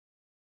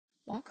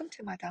Welcome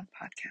to my Down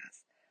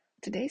Podcast.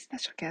 Today's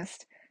special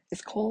guest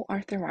is Cole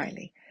Arthur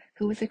Riley,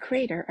 who is the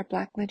creator of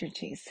Black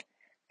Liturgies,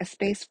 a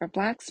space for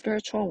Black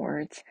spiritual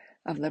words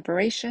of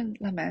liberation,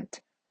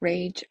 lament,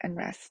 rage, and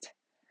rest.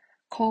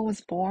 Cole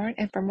was born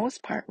and for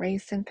most part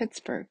raised in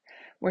Pittsburgh,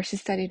 where she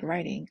studied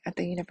writing at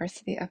the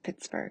University of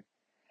Pittsburgh.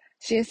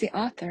 She is the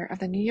author of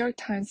the New York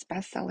Times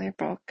bestseller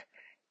book,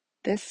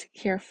 This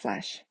Here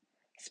Flesh: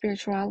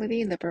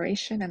 Spirituality,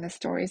 Liberation, and the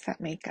Stories That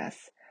Make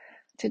Us.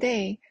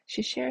 Today,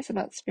 she shares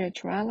about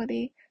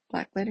spirituality,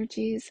 Black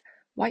liturgies,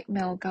 white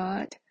male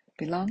God,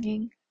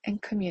 belonging,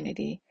 and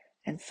community,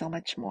 and so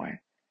much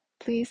more.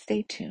 Please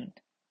stay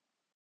tuned.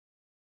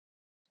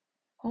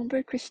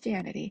 Homebrew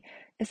Christianity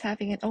is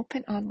having an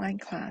open online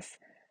class,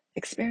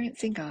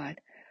 Experiencing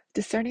God,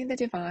 Discerning the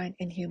Divine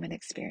in Human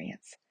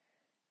Experience.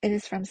 It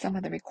is from some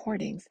of the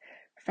recordings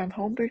from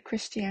Homebrew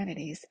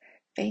Christianity's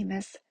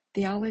famous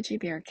Theology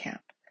Beer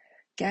Camp.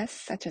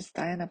 Guests such as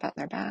Diana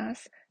Butler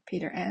Bass,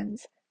 Peter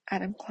Enns,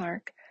 Adam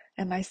Clark,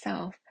 and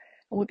myself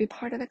will be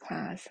part of the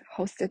class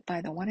hosted by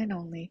the one and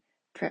only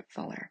Britt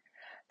Fuller.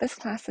 This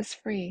class is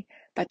free,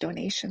 but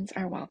donations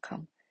are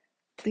welcome.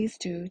 Please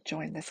do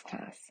join this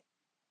class.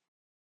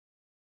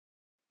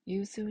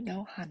 Yuzu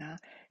no Hana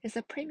is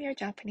a premier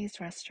Japanese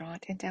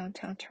restaurant in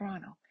downtown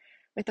Toronto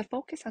with a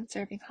focus on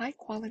serving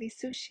high-quality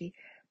sushi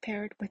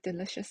paired with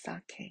delicious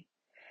sake.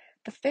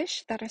 The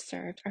fish that are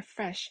served are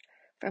fresh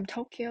from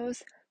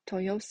Tokyo's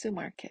Toyosu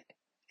Market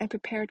and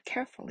prepared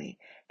carefully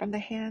from the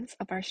hands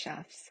of our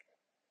chefs,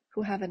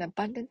 who have an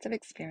abundance of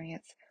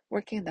experience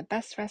working in the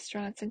best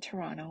restaurants in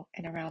Toronto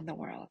and around the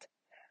world.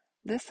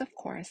 This, of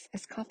course,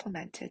 is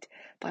complemented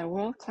by a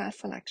world-class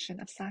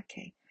selection of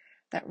sake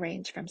that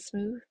range from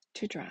smooth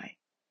to dry.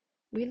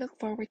 We look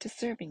forward to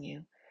serving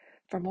you.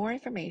 For more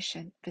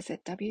information,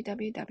 visit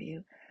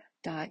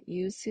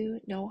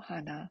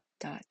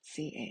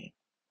www.yuzunohana.ca.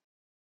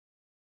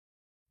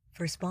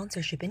 For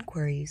sponsorship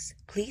inquiries,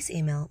 please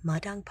email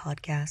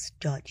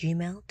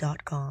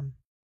madangpodcast@gmail.com.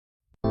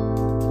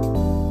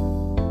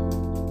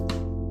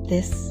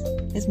 This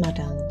is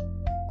Madang,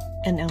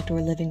 an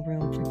outdoor living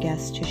room for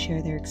guests to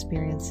share their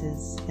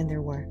experiences and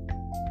their work.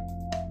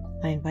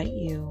 I invite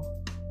you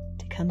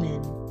to come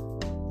in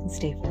and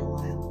stay for a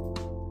while.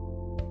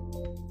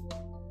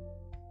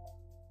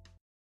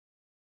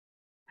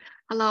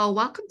 Hello,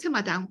 welcome to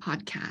Madang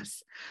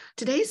Podcast.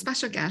 Today's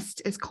special guest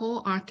is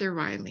Cole Arthur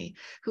Riley,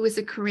 who is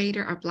the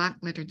creator of Black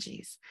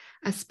Liturgies,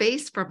 a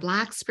space for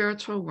Black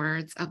spiritual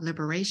words of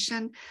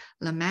liberation,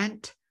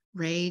 lament,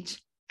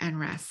 rage, and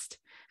rest,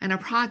 and a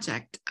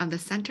project of the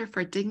Center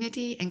for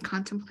Dignity and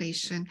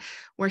Contemplation,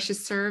 where she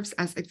serves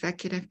as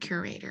executive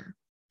curator.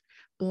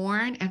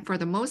 Born and for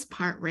the most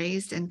part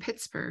raised in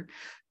Pittsburgh,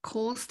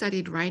 Cole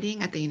studied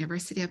writing at the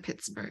University of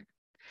Pittsburgh.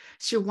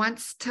 She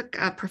once took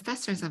a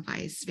professor's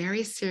advice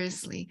very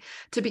seriously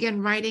to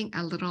begin writing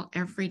a little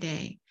every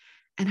day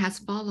and has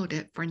followed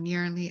it for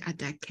nearly a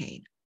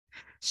decade.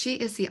 She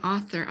is the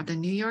author of the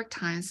New York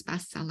Times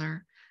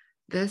bestseller,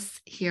 This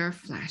Here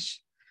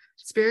Flesh: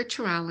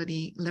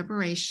 Spirituality,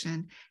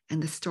 Liberation,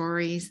 and the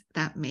Stories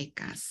That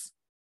Make Us.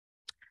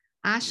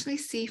 Ashley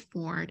C.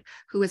 Ford,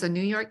 who is a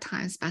New York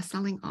Times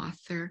bestselling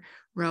author,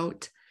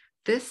 wrote,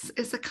 "This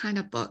is the kind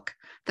of book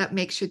that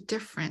makes you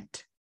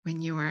different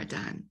when you are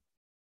done."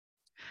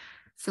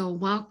 So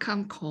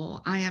welcome,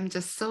 Cole. I am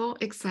just so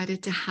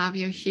excited to have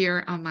you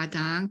here on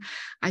Madang.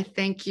 I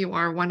think you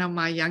are one of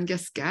my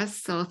youngest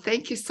guests, so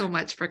thank you so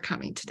much for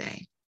coming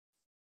today.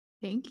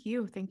 Thank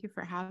you. Thank you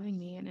for having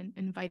me and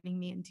inviting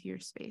me into your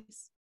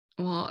space.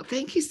 Well,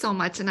 thank you so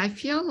much. And I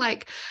feel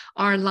like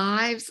our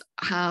lives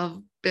have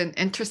been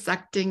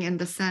intersecting in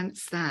the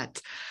sense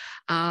that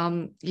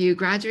you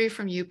graduated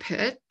from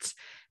UPitt,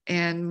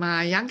 and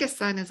my youngest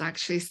son is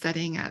actually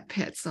studying at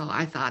Pitt. So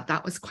I thought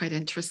that was quite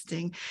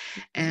interesting.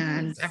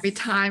 And Yes. every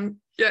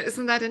time, yeah,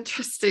 isn't that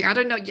interesting? I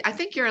don't know. I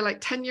think you're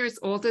like 10 years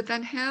older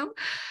than him.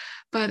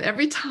 But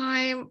every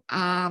time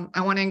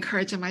I want to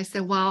encourage him, I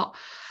say, well,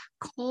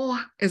 Cole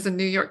is a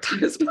New York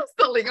Times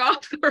bestselling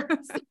author.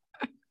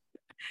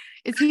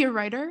 Is he a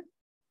writer?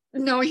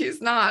 No,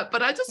 he's not.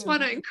 But I just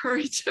want to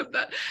encourage him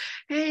that,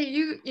 hey,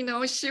 you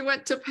know, she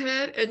went to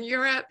Pitt and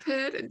you're at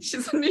Pitt and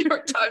she's a New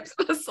York Times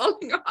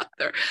bestselling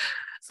author.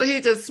 So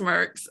he just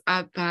smirks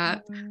at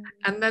that.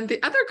 And then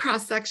the other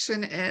cross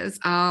section is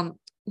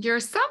you're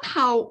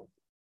somehow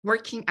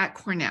working at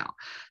Cornell.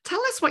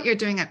 Tell us what you're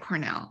doing at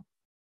Cornell.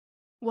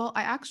 Well,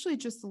 I actually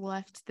just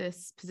left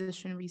this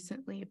position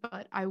recently,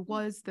 but I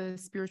was the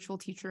spiritual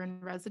teacher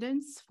in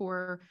residence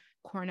for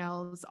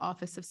Cornell's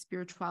Office of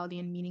Spirituality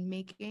and Meaning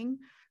Making.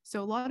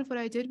 So a lot of what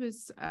I did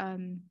was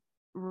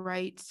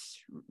write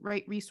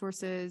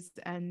resources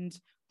and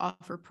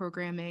offer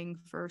programming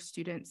for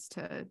students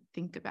to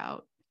think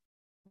about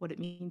what it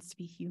means to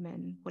be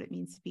human, what it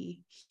means to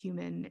be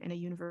human in a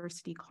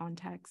university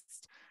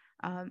context.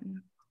 A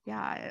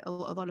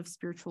lot of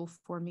spiritual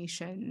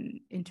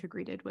formation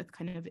integrated with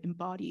kind of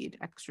embodied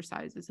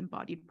exercises,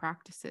 embodied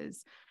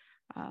practices.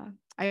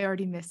 I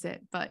already miss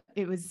it, but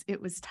it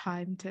was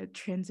time to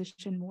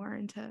transition more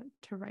into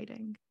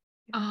writing.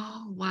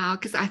 Oh, wow.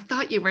 Because I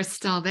thought you were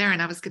still there.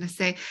 And I was going to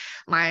say,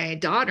 my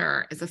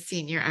daughter is a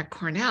senior at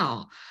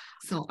Cornell.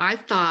 So I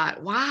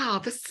thought,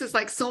 wow, this is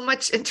like so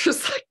much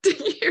intersecting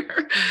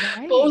here.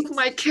 Right. Both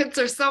my kids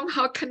are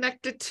somehow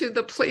connected to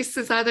the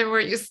places either where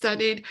you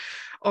studied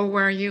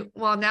or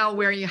now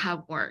where you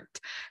have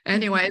worked.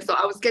 Anyway, so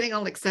I was getting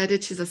all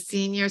excited. She's a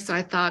senior. So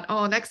I thought,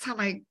 oh, next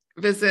time I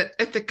visit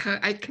Ithaca,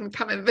 I can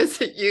come and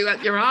visit you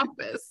at your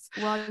office.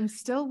 Well, I'm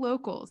still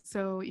local,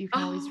 so you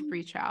can always Oh,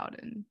 reach out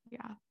and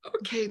yeah.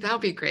 okay, that'll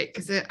be great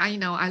because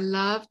I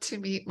love to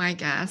meet my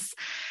guests.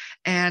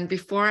 And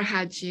before I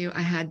had you,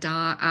 I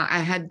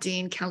had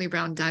Dean Kelly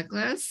Brown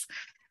Douglas,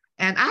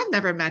 and I've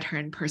never met her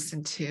in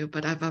person too,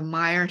 but I've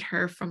admired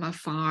her from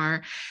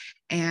afar.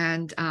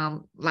 And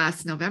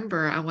last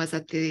November, I was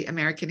at the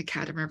American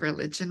Academy of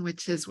Religion,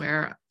 which is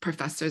where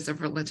professors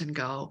of religion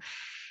go.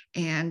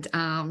 And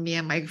me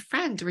and my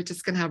friend were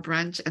just going to have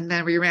brunch, and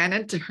then we ran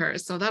into her.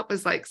 So that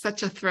was like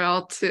such a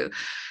thrill to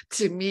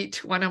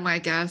meet one of my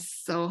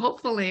guests. So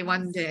hopefully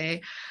one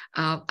day,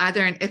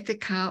 either in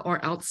Ithaca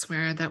or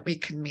elsewhere, that we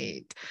can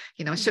meet.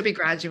 She'll be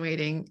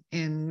graduating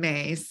in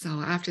May, so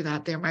after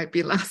that there might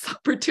be less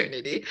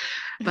opportunity.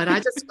 But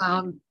I just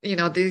found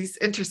these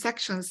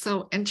intersections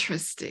so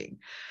interesting.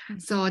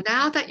 So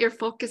now that you're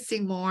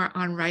focusing more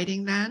on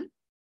writing, then.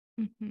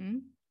 Mm-hmm.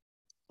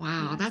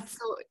 Wow, Yes. that's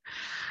so,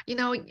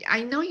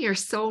 I know you're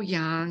so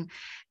young.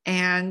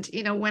 And,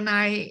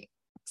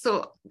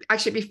 so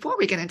actually, before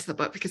we get into the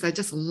book, because I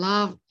just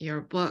love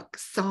your book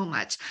so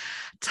much,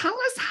 tell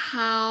us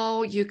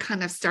how you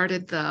kind of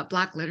started the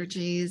Black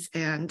Liturgies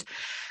and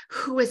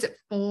who is it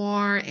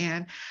for?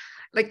 And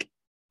like,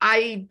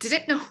 I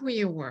didn't know who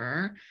you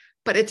were,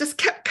 but it just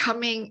kept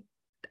coming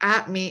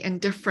at me in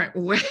different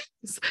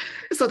ways.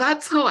 So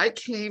that's how I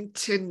came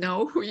to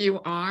know who you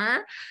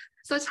are.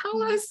 So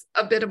tell us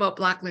a bit about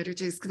Black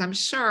Liturgies, because I'm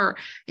sure,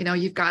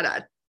 you've got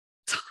a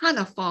ton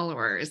of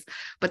followers,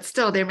 but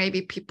still there may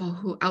be people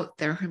who out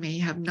there who may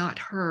have not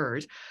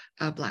heard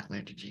of Black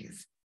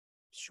Liturgies.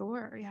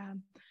 Sure, yeah.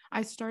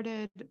 I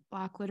started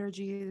Black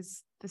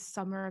Liturgies the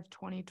summer of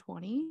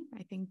 2020,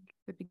 I think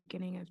the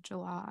beginning of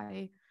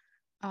July.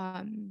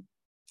 And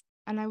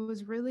I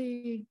was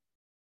really,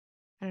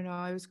 I don't know,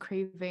 I was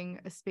craving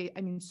a space.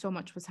 I mean, so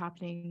much was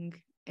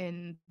happening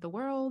in the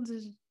world.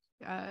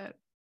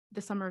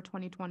 The summer of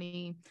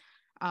 2020,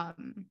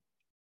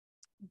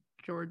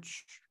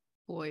 George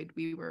Floyd,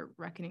 we were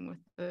reckoning with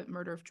the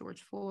murder of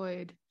George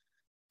Floyd.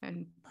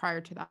 And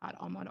prior to that,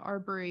 Ahmaud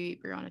Arbery,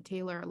 Breonna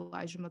Taylor,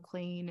 Elijah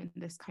McClain, and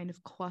this kind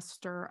of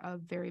cluster of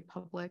very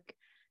public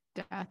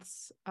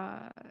deaths.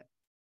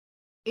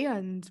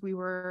 And we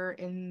were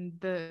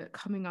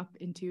coming up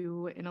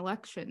into an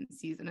election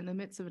season, in the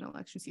midst of an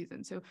election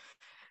season. So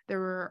there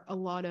were a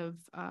lot of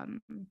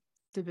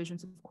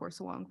divisions, of course,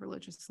 along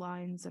religious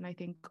lines. And I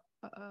think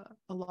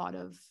a lot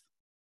of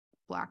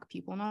Black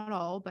people, not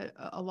all, but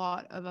a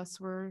lot of us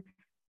were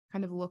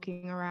kind of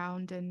looking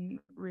around and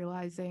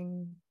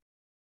realizing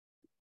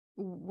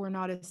we're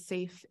not as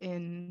safe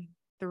in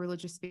the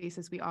religious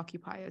spaces we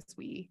occupy as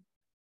we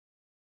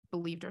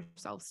believed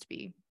ourselves to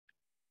be.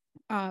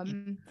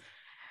 And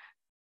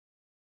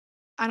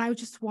I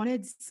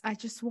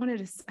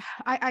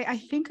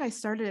think I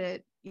started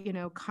it,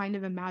 kind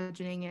of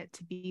imagining it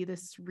to be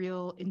this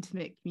real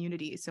intimate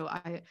community. So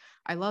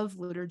I love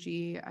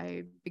liturgy.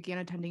 I began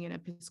attending an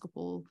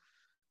Episcopal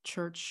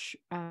church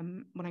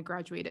when I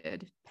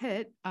graduated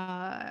Pitt.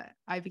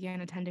 I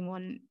began attending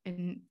one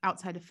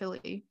outside of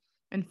Philly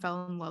and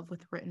fell in love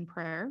with written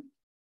prayer.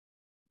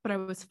 But I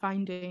was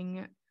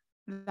finding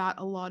that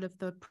a lot of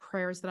the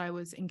prayers that I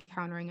was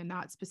encountering in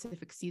that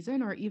specific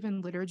season, or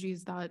even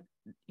liturgies that,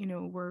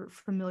 were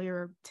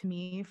familiar to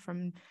me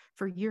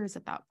for years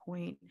at that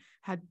point,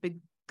 had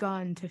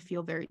begun to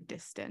feel very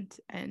distant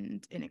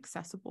and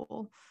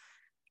inaccessible.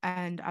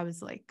 And I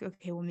was like,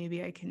 okay, well,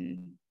 maybe I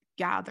can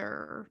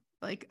gather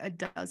like a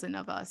dozen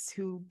of us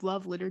who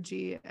love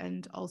liturgy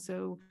and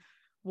also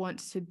want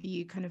to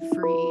be kind of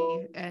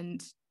free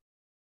and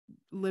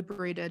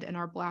liberated in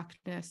our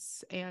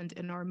Blackness and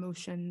in our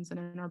emotions and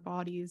in our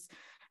bodies,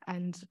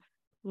 and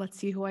let's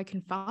see who I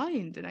can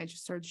find. And I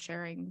just started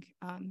sharing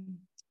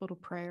little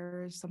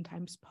prayers,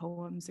 sometimes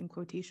poems and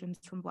quotations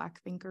from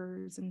Black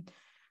thinkers, and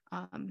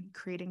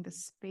creating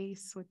this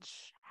space,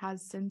 which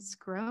has since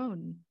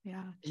grown.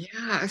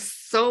 Yeah,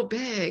 so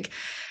big.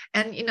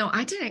 And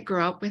I didn't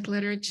grow up with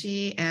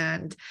liturgy,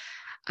 and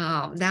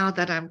now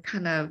that I'm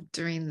kind of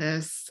doing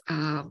this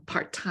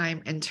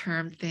part-time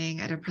intern thing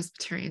at a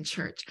Presbyterian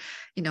church,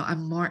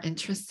 I'm more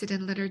interested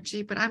in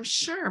liturgy. But I'm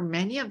sure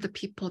many of the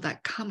people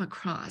that come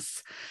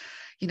across,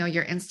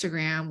 your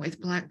Instagram with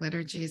Black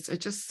liturgies are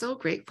just so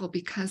grateful,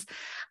 because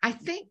I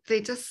think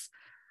they just,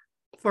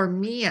 for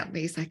me at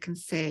least, I can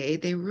say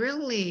they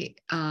really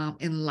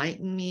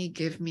enlighten me,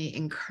 give me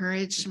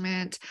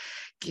encouragement,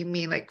 give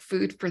me like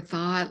food for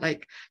thought,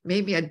 like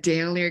maybe a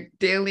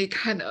daily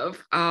kind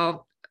of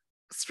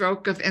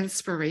stroke of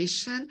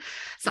inspiration.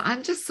 So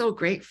I'm just so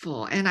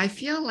grateful. And I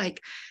feel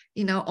like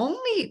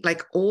only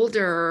like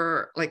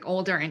older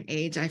in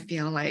age, I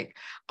feel like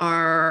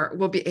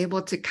will be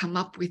able to come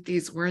up with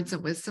these words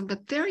of wisdom.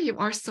 But there you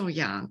are, so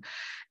young.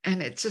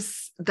 And it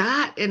just,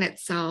 that in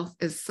itself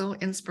is so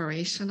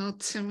inspirational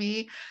to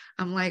me.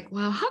 I'm like,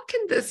 wow, how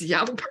can this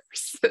young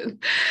person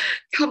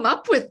come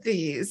up with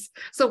these?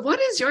 So what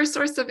is your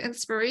source of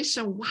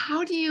inspiration?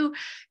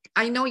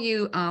 I know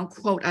you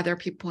quote other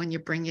people and you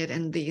bring it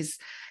in these,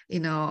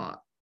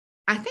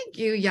 I think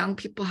you young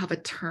people have a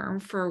term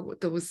for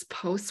those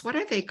posts. What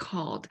are they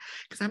called?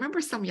 Because I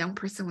remember some young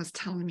person was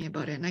telling me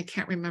about it and I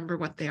can't remember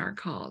what they are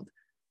called.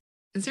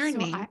 Is there a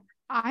name?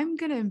 I'm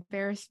going to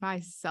embarrass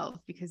myself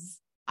because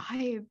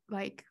I,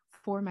 like,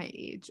 for my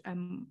age,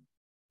 I'm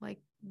like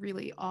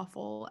really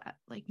awful at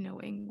like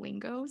knowing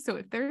lingo. So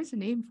if there's a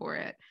name for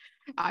it,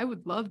 I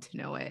would love to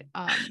know it.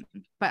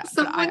 But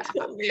Someone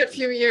told me a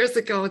few years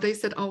ago, they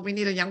said, oh, we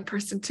need a young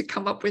person to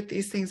come up with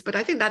these things. But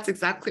I think that's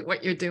exactly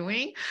what you're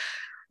doing.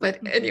 But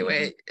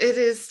anyway, it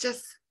is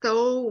just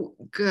so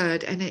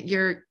good. And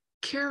you're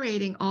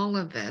curating all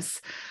of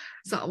this.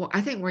 So I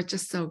think we're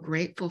just so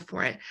grateful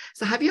for it.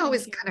 So have you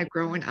always kind of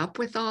grown up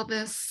with all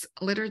this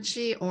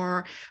liturgy,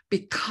 or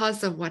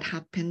because of what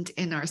happened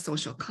in our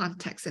social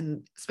context,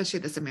 and especially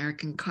this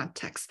American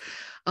context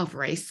of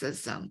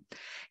racism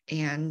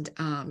and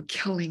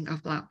killing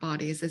of Black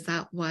bodies, is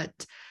that what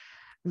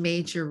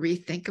made you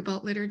rethink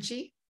about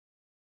liturgy?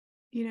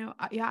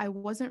 I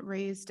wasn't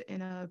raised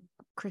in a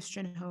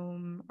Christian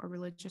home or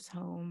religious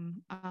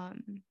home.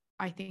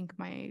 I think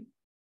my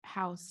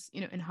house,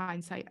 in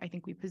hindsight, I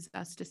think we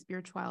possessed a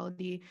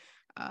spirituality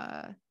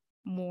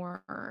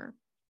more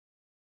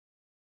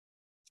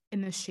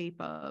in the shape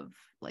of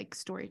like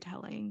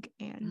storytelling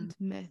and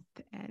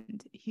myth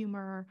and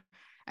humor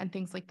and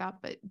things like that,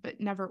 but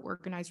never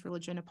organized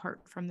religion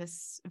apart from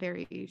this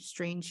very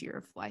strange year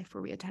of life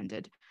where we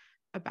attended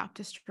a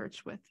Baptist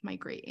church with my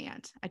great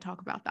aunt. I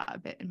talk about that a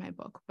bit in my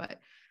book, but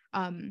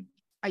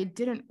I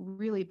didn't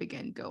really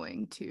begin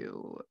going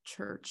to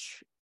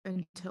church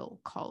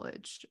until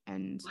college,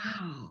 and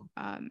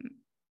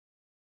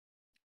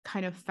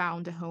kind of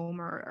found a home,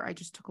 or I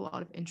just took a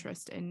lot of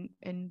interest in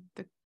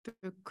the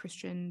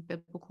Christian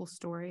biblical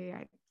story.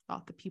 I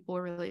thought the people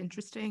were really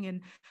interesting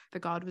and the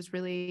God was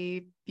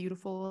really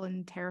beautiful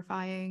and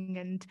terrifying.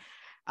 And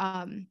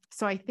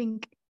so I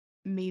think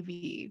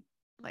maybe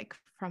like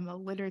from a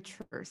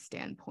literature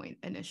standpoint,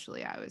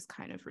 initially I was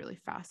kind of really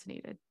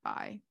fascinated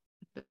by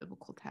the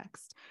biblical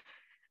text,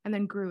 and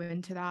then grew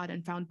into that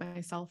and found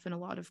myself in a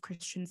lot of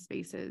Christian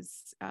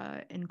spaces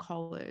in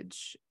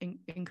college,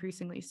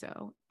 increasingly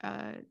so,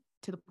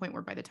 to the point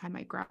where by the time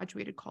I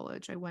graduated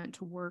college, I went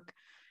to work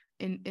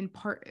in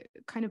part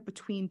kind of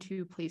between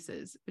two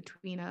places,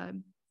 between a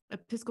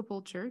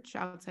Episcopal church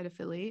outside of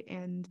Philly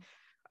and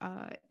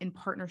in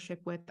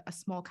partnership with a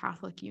small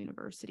Catholic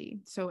university.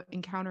 So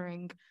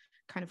encountering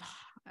kind of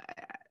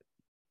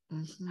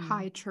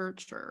high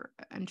church, or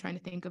I'm trying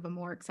to think of a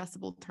more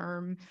accessible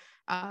term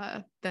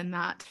than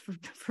that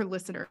for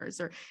listeners,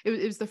 or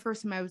it was the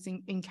first time I was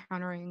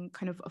encountering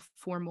kind of a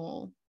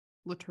formal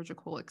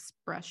liturgical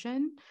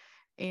expression.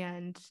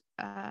 And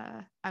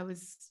I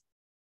was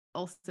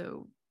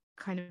also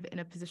kind of in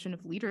a position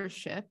of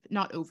leadership,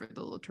 not over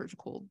the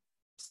liturgical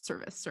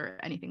service or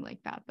anything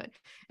like that, but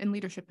in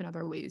leadership in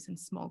other ways, in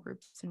small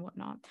groups and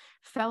whatnot.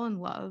 Fell in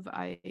love.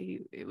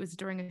 It was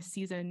during a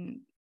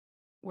season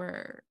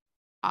where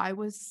I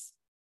was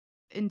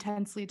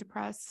intensely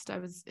depressed. I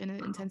was in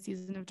an intense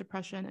season of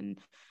depression and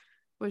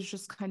was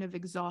just kind of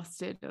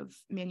exhausted of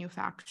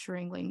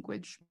manufacturing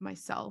language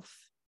myself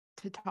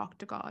to talk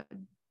to God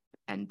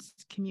and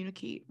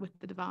communicate with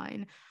the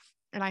divine.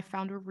 And I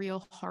found a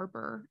real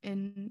harbor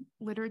in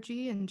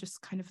liturgy and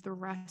just kind of the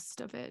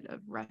rest of it,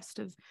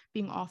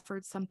 being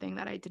offered something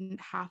that I didn't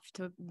have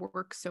to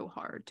work so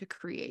hard to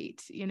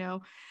create,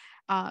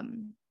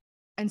 And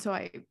so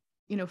I,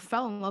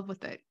 fell in love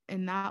with it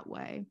in that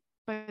way.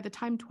 By the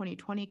time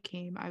 2020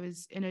 came, I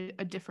was in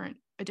a different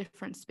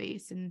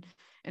space and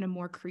in a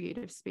more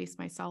creative space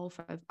myself.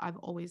 I've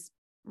always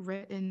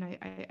written.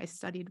 I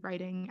studied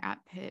writing at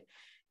Pitt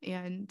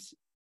and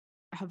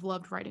have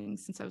loved writing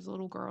since I was a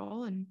little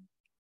girl. And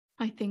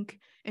I think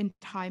in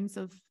times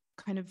of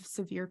kind of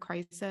severe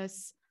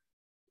crisis,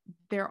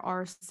 there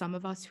are some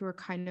of us who are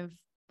kind of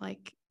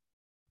like,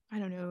 I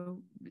don't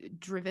know,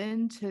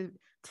 driven to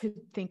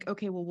think,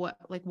 okay, well,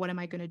 what am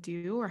I going to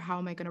do, or how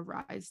am I going to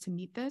rise to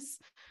meet this?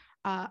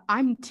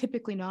 I'm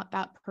typically not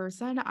that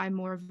person. I'm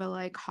more of a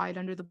like hide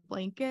under the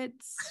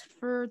blankets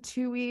for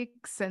 2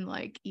 weeks and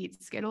like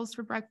eat Skittles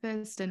for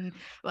breakfast and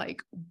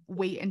like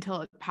wait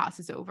until it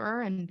passes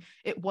over. And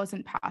it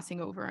wasn't passing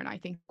over. And I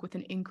think with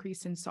an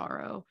increase in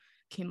sorrow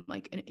came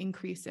like an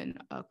increase in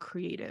a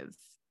creative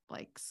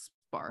like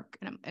spark.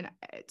 And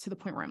to the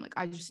point where I'm like,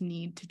 I just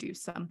need to do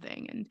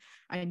something. And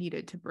I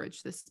needed to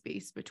bridge the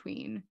space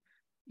between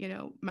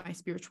my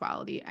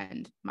spirituality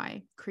and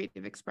my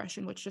creative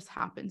expression, which just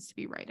happens to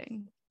be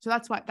writing. So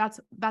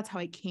that's how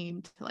I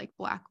came to like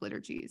Black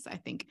liturgies. I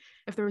think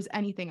if there was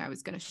anything I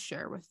was going to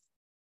share with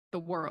the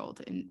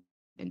world in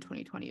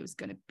 2020, it was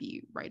going to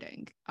be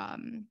writing.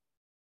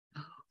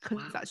 because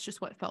Wow. that's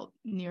just what felt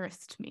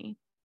nearest to me.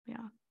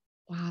 Yeah.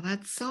 Wow,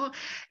 that's so,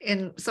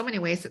 in so many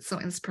ways, it's so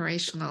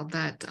inspirational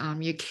that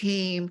you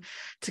came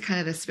to kind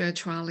of the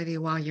spirituality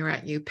while you're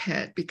at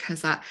UPitt,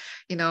 because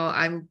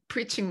I'm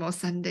preaching most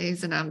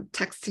Sundays and I'm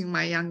texting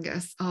my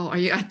youngest, oh, are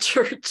you at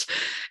church?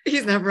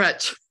 He's never at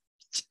church.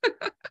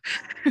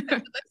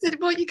 I said,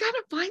 well, you got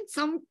to find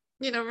some,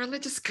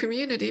 religious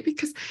community,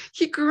 because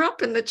he grew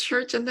up in the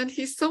church and then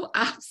he's so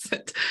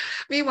absent.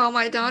 Meanwhile,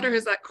 my daughter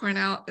who's at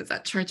Cornell is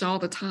at church all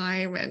the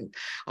time, and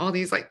all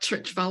these like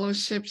church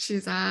fellowships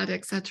she's at,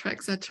 et cetera,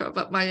 et cetera.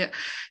 But my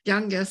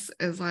youngest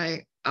is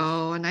like,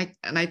 oh, and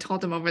I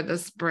told him over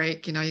this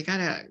break, you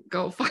gotta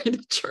go find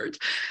a church.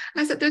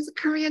 I said, there's a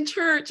Korean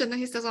church. And then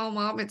he says, oh,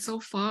 Mom, it's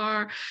so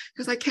far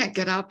because I can't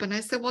get up. And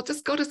I said, well,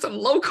 just go to some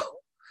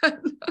local.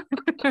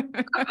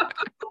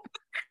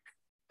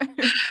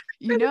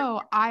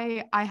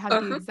 I had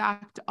the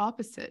exact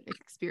opposite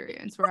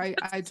experience where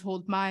I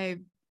told my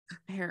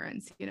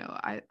parents,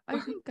 I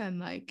think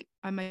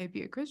I might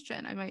be a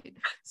Christian. I might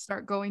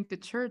start going to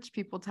church.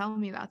 People tell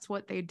me that's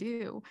what they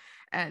do.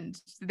 And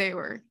they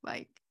were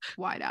like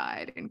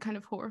wide-eyed and kind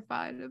of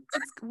horrified.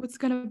 What's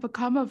going to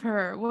become of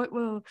her?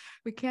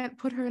 We can't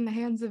put her in the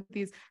hands of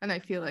these. And I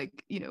feel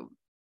like,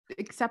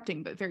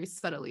 accepting, but very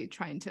subtly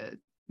trying to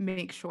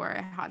make sure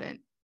I hadn't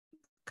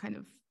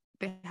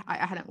I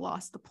hadn't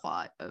lost the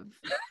plot of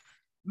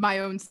my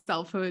own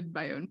selfhood,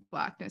 my own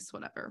Blackness,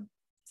 whatever.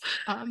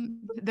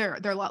 They're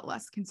a lot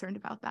less concerned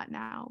about that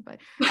now. But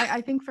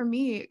I think for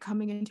me,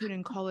 coming into it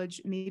in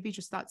college, maybe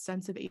just that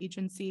sense of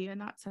agency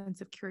and that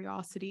sense of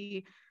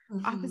curiosity.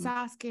 I was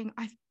asking,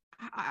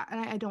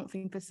 I don't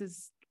think this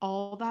is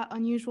all that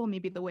unusual.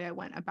 Maybe the way I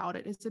went about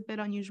it is a bit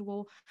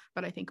unusual,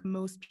 but I think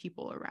most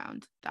people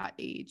around that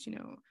age,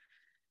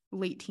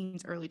 late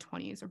teens, early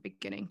 20s, are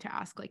beginning to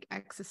ask like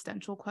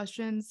existential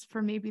questions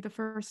for maybe the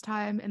first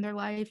time in their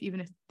life, even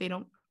if they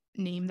don't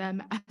name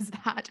them as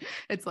that.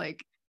 It's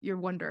like you're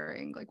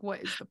wondering like,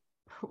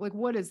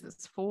 what is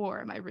this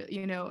for? Am I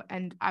really,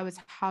 and I was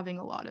having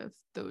a lot of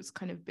those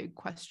kind of big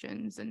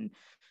questions. And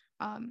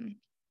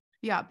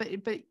but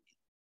it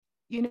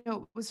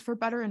was for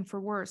better and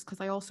for worse, because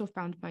I also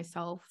found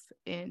myself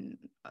in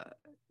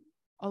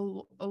a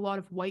lot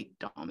of white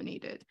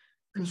dominated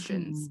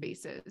Christian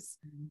spaces,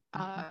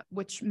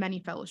 which many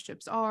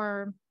fellowships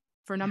are,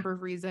 for a number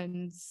of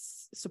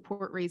reasons,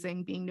 support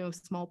raising being no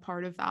small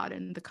part of that,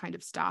 and the kind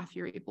of staff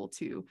you're able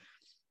to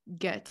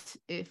get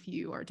if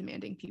you are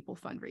demanding people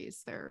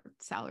fundraise their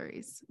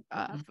salaries.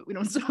 But we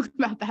don't talk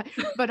about that.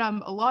 But a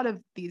lot of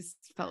these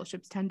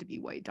fellowships tend to be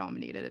white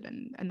dominated,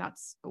 and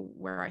that's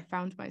where I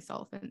found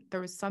myself. And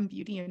there was some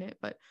beauty in it,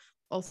 but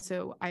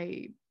also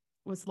I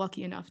was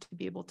lucky enough to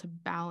be able to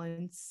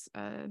balance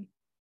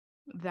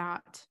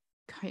that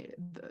kind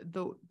of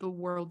the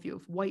worldview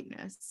of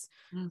whiteness,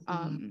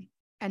 and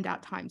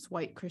at times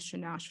white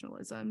Christian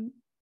nationalism.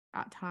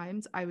 At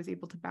times I was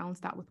able to balance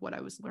that with what I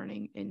was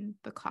learning in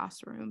the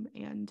classroom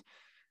and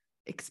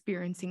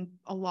experiencing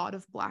a lot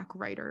of Black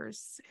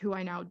writers who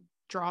I now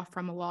draw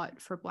from a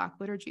lot for Black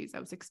liturgies. I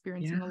was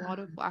experiencing a lot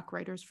of Black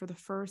writers for the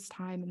first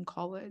time in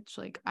college.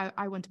 Like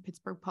I went to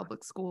Pittsburgh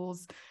public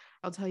schools.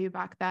 I'll tell you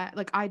back that,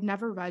 like, I'd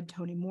never read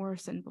Toni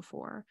Morrison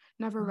before,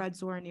 never read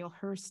Zora Neale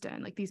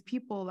Hurston, like these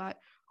people that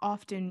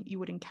often you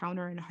would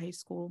encounter in high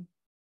school.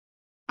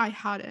 I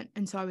hadn't.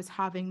 And so I was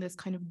having this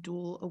kind of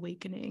dual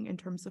awakening in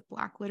terms of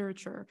Black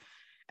literature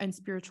and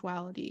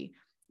spirituality,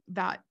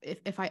 that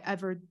if I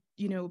ever,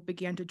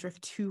 began to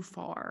drift too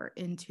far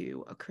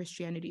into a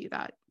Christianity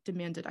that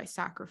demanded I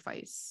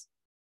sacrifice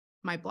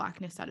my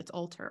Blackness at its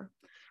altar,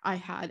 I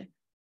had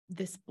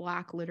this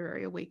Black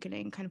literary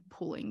awakening kind of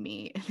pulling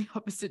me in the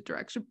opposite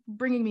direction,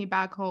 bringing me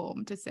back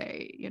home to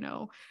say,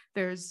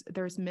 there's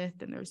myth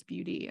and there's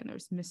beauty and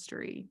there's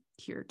mystery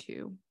here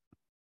too.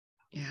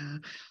 Yeah.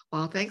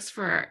 Well, thanks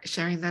for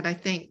sharing that. I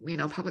think,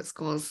 public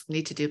schools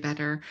need to do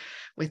better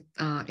with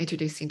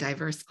introducing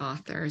diverse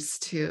authors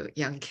to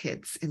young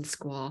kids in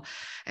school.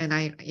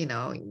 And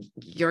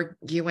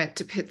you went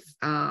to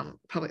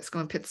public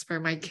school in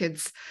Pittsburgh. My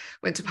kids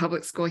went to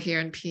public school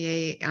here in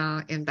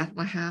PA in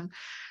Bethlehem.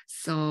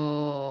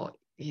 So,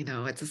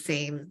 it's the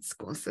same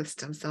school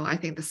system. So I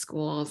think the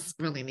schools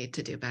really need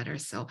to do better.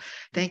 So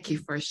thank you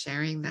for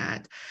sharing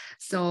that.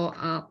 So,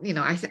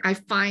 I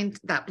find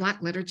that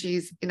Black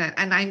liturgies, and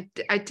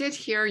I did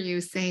hear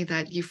you say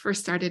that you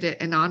first started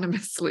it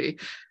anonymously.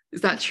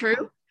 Is that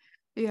true?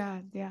 Yeah,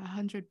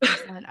 100%.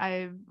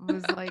 I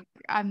was like,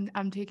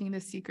 I'm taking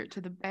this secret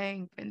to the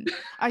bank. And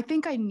I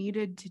think I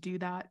needed to do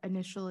that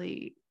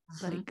initially.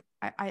 Like,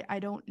 I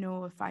don't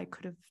know if I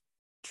could have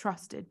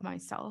trusted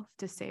myself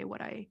to say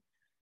what I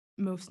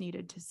most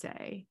needed to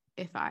say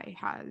if I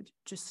had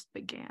just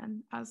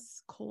began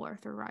as Cole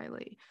Arthur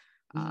Riley.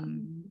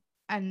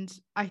 And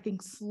I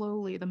think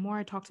slowly, the more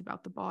I talked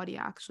about the body,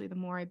 actually, the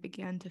more I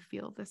began to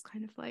feel this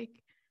kind of like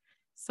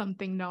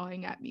something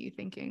gnawing at me,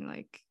 thinking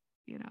like,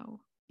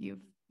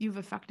 you've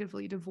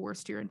effectively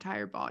divorced your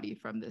entire body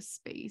from this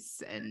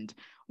space, and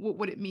what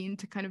would it mean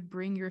to kind of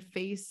bring your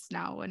face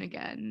now and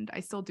again?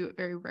 I still do it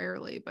very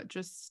rarely, but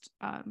just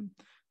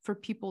for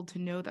people to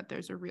know that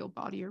there's a real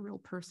body, a real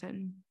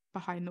person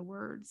behind the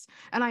words.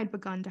 And I had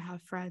begun to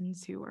have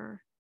friends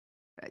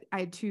I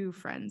had two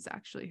friends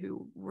actually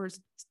who were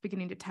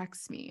beginning to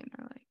text me, and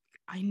they're like,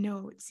 I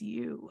know it's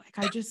you. Like,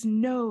 I just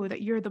know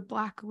that you're the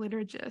Black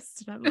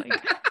liturgist. And I'm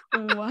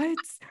like, what?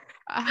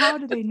 How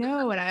do they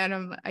know?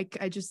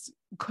 I just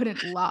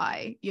couldn't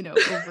lie,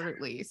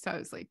 overtly. So I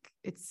was like,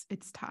 it's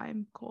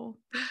time, Cole.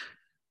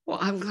 Well,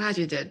 I'm glad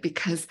you did,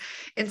 because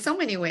in so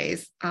many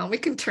ways, we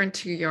can turn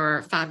to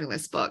your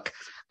fabulous book,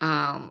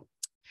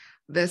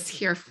 This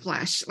Here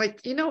Flesh.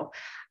 Like,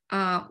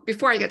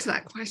 before I get to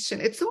that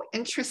question, it's so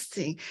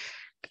interesting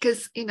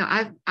because,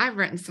 I've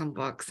written some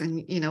books,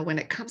 and, when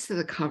it comes to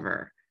the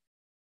cover,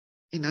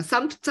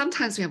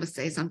 sometimes we have a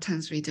say,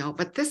 sometimes we don't,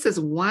 but this is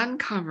one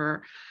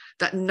cover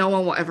that no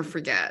one will ever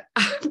forget.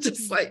 I'm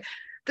just like,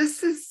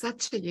 this is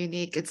such a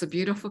unique, it's a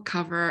beautiful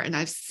cover. And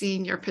I've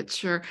seen your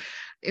picture.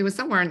 It was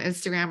somewhere on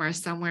Instagram or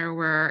somewhere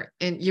where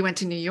you went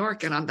to New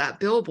York, and on that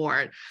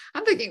billboard,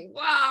 I'm thinking,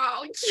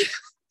 wow,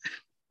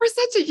 for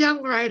such a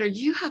young writer,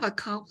 you have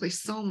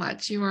accomplished so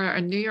much. You are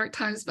a New York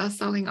Times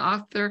bestselling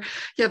author.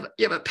 You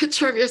have a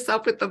picture of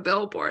yourself with the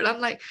billboard. I'm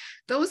like,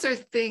 those are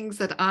things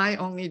that I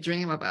only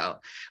dream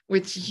about,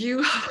 which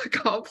you have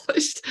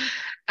accomplished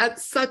at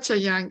such a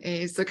young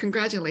age. So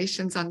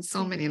congratulations on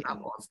so many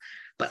levels.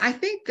 But I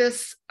think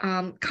this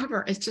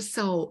cover is just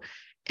so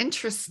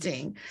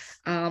interesting.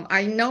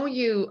 I know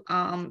you,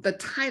 the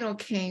title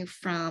came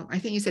from, I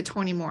think you said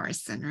Toni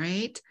Morrison,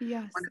 right?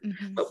 Yes.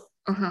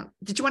 Mm-hmm.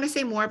 Did you want to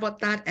say more about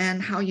that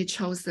and how you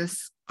chose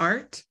this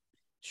art?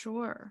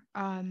 Sure.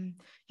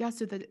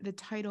 So the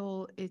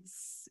title,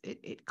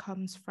 it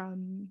comes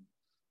from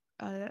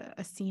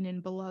a scene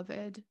in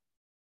Beloved,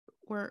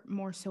 or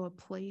more so a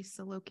place,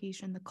 a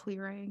location, the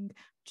clearing,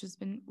 which has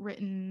been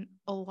written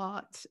a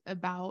lot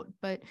about,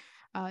 but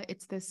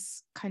it's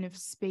this kind of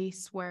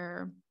space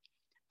where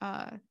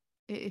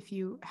if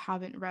you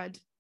haven't read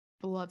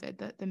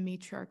Beloved, the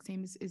matriarch's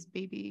name is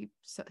Baby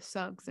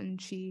Suggs,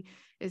 and she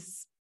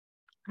is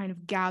kind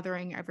of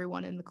gathering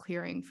everyone in the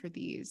clearing for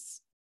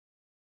these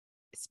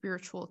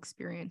spiritual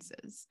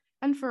experiences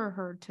and for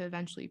her to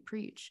eventually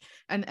preach.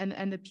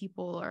 And the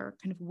people are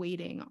kind of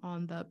waiting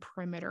on the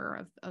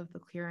perimeter of the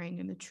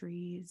clearing and the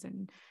trees.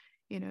 And,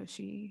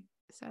 she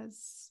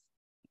says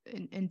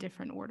in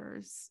different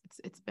orders,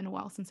 it's been a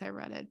while since I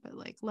read it, but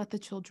like, let the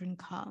children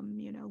come,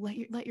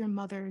 let your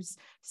mothers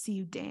see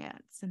you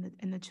dance,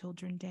 and the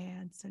children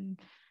dance. And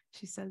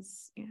she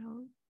says,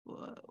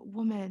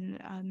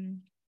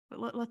 woman,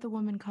 let the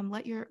woman come,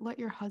 let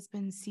your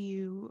husband see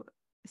you.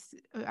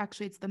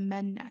 Actually, it's the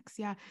men next.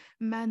 Yeah,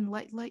 men,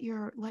 let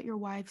your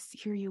wives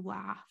hear you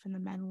laugh. And the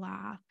men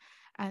laugh.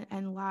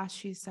 And last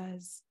she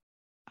says,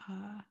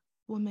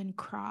 woman,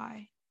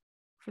 cry,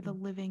 for the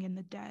living and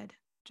the dead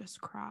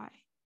just cry.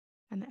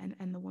 And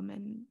the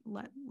woman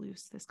let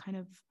loose this kind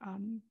of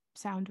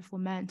sound of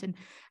lament, and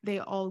they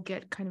all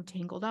get kind of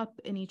tangled up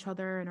in each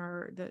other, and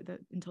are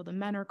until the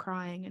men are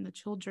crying and the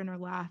children are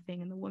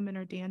laughing and the women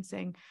are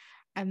dancing,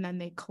 and then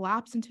they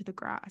collapse into the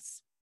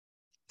grass.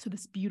 So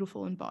this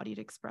beautiful embodied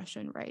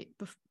expression, right?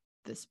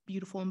 This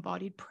beautiful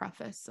embodied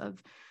preface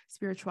of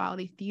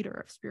spirituality, theater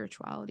of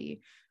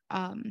spirituality.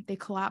 They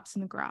collapse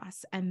in the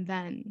grass, and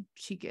then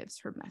she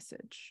gives her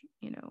message,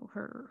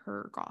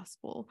 her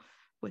gospel,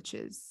 which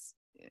is,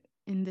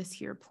 in this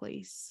here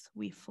place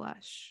we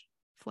flesh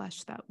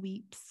that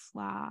weeps,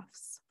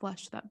 laughs,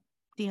 flesh that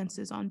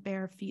dances on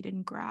bare feet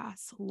in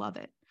grass, love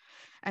it.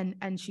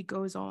 And she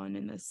goes on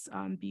in this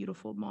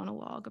beautiful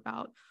monologue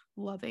about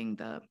loving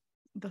the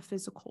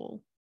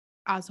physical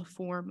as a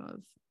form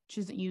of,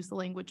 she doesn't use the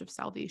language of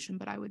salvation,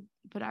 but I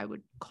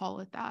would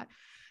call it that.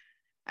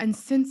 And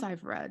since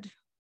I've read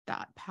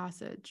that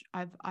passage,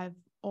 I've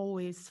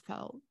always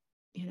felt,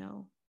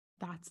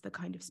 that's the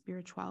kind of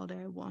spirituality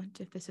I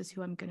want. If this is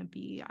who I'm going to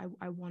be,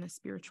 I want a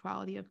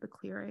spirituality of the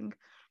clearing.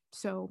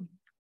 So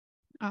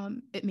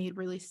it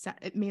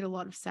made a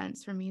lot of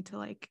sense for me to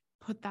like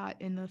put that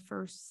in the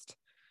first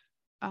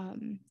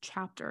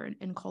chapter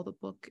and call the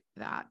book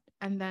that.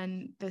 And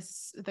then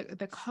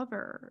the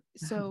cover.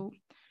 So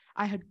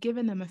I had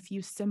given them a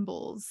few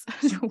symbols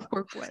to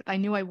work with. I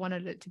knew I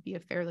wanted it to be a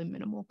fairly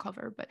minimal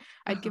cover, but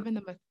I'd given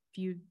them a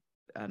few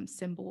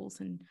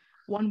symbols, and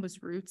one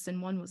was roots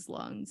and one was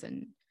lungs.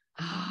 And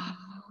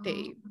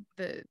the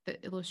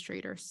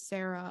illustrator,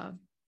 Sarah,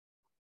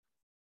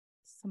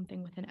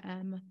 something with an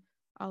M,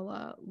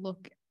 I'll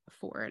look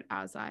for it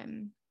as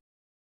I'm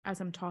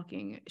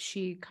talking.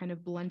 She kind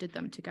of blended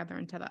them together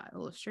into that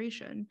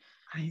illustration.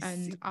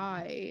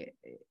 I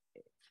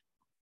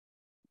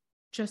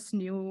just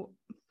knew,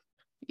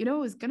 it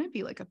was going to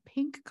be like a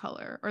pink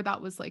color, or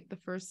that was like the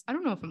first, I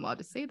don't know if I'm allowed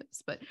to say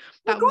this, but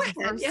that was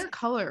the first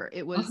color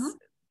it was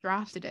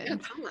drafted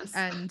in.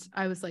 And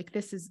I was like,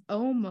 this is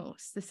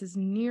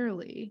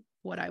nearly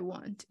what I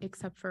want,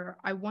 except for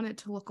I want it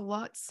to look a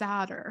lot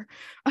sadder.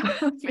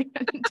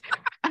 The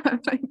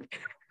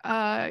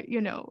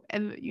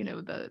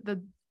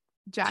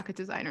jacket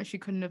designer, she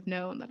couldn't have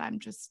known that I'm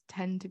just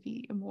tend to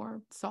be a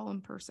more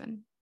solemn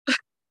person.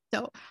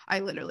 So I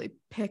literally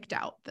picked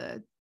out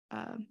the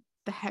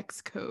the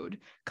hex code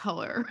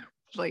color,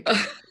 like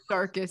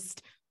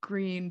darkest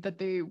green that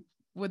they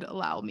would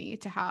allow me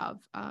to have.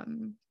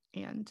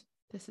 And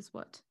this is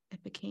what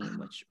it became,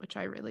 which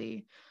I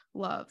really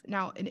love.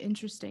 Now, an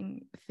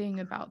interesting thing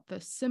about the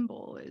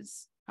symbol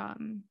is,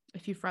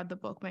 if you've read the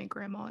book, my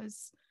grandma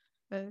is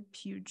a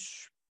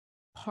huge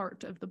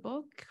part of the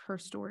book. Her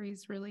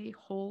stories really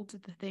hold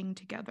the thing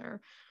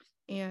together.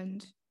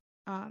 And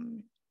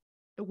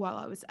while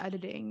I was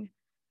editing,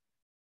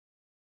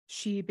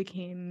 she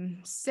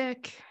became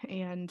sick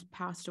and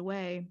passed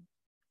away.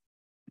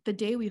 The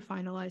day we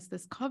finalized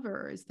this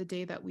cover is the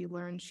day that we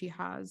learned she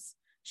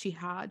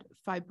had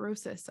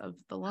fibrosis of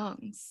the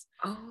lungs.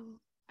 Oh.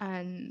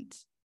 And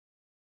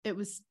it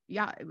was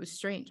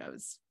strange. I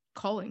was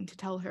calling to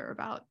tell her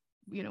about,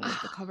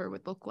 what the cover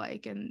would look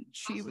like. And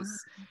she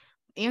was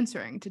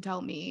answering to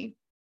tell me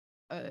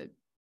a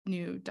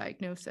new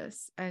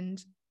diagnosis.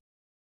 And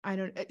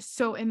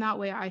so in that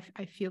way,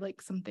 I feel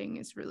like something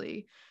is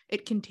really,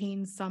 it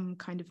contains some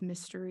kind of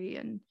mystery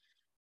and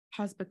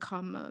has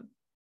become a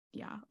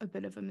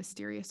bit of a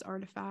mysterious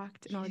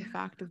artifact, an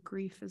artifact of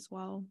grief as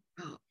well.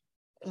 Oh,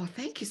 well,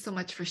 thank you so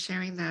much for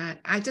sharing that.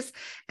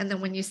 And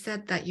then when you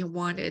said that you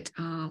wanted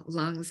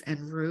lungs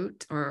and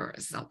root or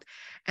something,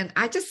 and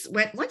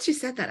once you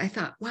said that, I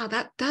thought, wow,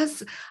 that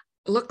does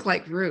look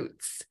like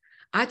roots.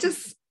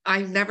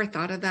 I never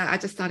thought of that. I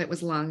just thought it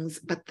was lungs.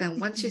 But then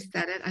once you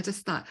said it, I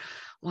just thought,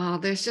 wow,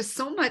 there's just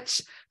so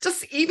much,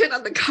 just even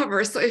on the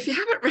cover. So if you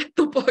haven't read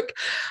the book,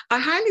 I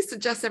highly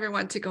suggest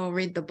everyone to go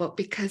read the book,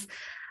 because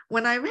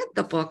when I read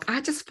the book,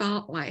 I just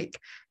felt like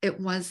it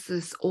was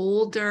this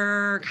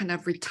older, kind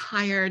of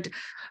retired,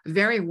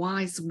 very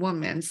wise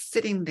woman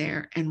sitting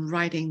there and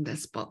writing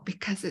this book,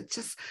 because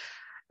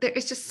there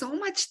is just so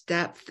much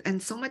depth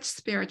and so much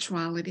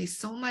spirituality,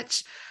 so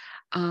much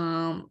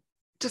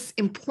just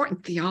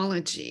important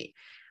theology.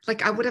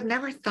 Like, I would have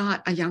never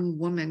thought a young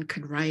woman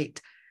could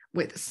write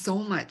with so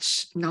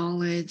much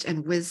knowledge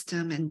and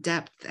wisdom and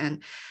depth,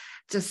 and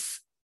just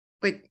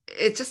like,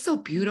 it's just so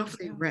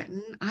beautifully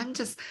written.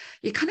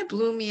 You kind of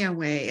blew me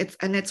away.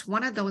 It's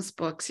one of those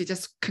books you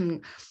just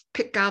can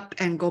pick up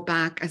and go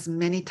back as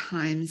many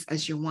times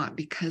as you want,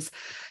 because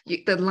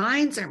the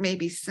lines are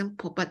maybe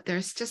simple, but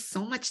there's just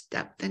so much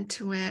depth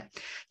into it.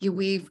 You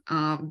weave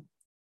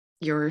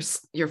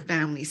your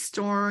family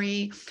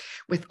story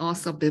with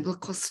also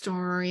biblical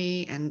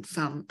story and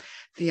some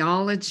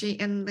theology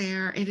in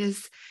there.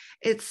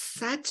 It's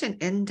such an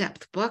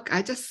in-depth book.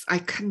 I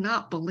could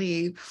not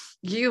believe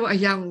you, a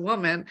young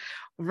woman,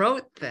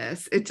 wrote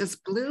this. It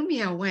just blew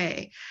me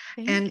away.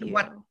 Thank you.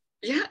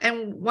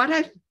 What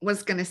I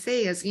was going to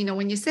say is,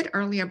 when you said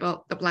earlier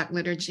about the Black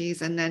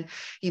liturgies, and then,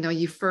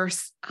 you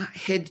first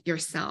hid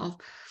yourself,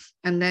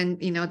 and then,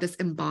 this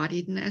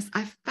embodiedness,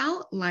 I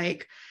felt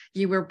like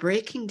you were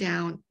breaking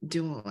down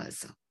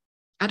dualism.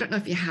 I don't know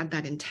if you had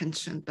that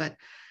intention, but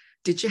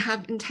did you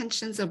have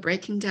intentions of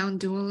breaking down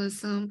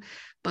dualism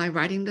by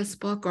writing this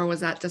book, or was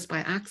that just by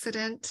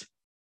accident?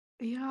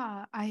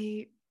 Yeah,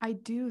 I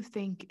do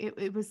think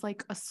it was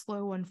like a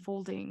slow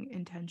unfolding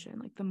intention.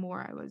 Like, the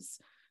more I was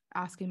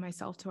asking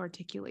myself to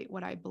articulate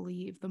what I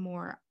believe, the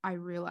more I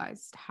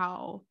realized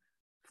how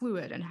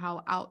fluid and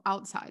how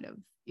outside of,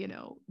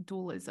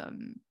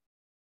 dualism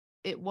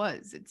it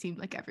was. It seemed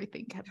like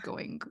everything kept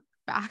going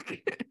back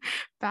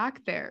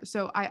there.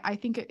 So I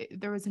think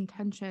there was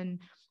intention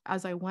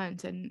as I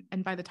went, and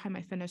by the time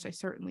I finished, I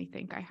certainly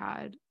think I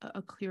had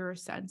a clearer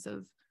sense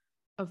of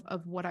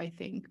what I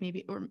think,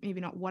 maybe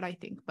not what I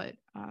think, but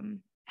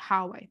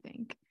how I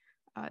think.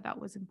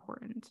 That was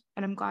important,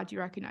 and I'm glad you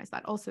recognized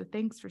that. Also,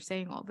 thanks for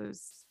saying all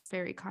those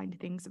very kind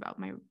things about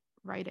my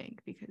writing,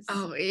 because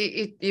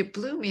it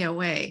blew me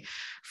away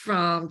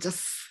from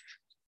just,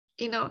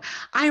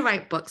 I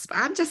write books, but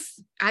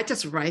I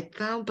just write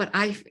them, but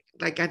I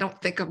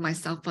don't think of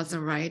myself as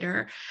a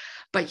writer.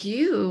 But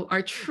you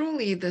are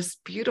truly this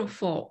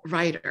beautiful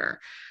writer,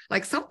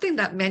 like something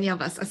that many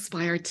of us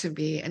aspire to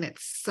be. And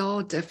it's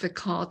so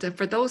difficult. And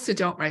for those who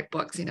don't write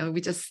books,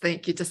 we just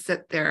think you just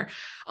sit there.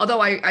 Although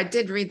I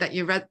did read that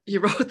you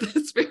wrote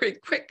this very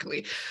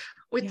quickly,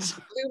 which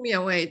blew me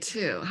away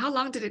too. How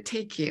long did it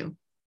take you?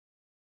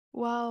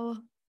 Well,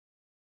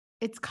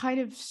 it's kind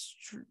of,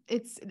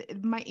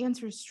 my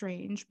answer is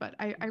strange, but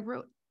I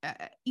wrote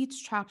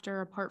each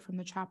chapter, apart from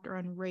the chapter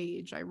on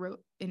rage, I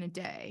wrote in a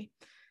day.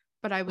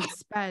 But I would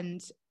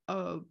spend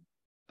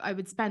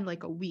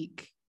like a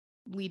week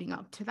leading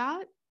up to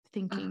that,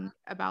 thinking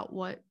about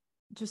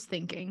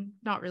thinking,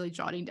 not really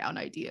jotting down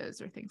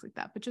ideas or things like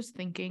that, but just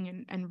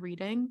thinking and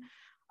reading.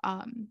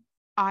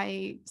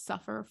 I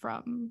suffer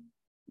from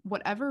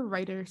whatever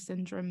writer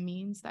syndrome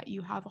means, that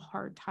you have a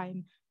hard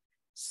time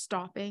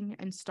stopping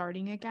and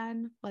starting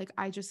again. Like,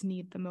 I just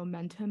need the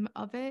momentum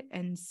of it.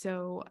 And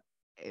so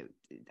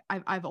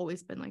I've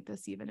always been like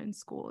this, even in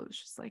school. It was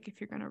just like, if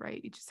you're going to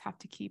write, you just have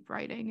to keep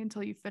writing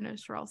until you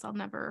finish, or else I'll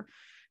never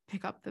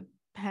pick up the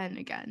pen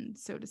again,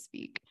 so to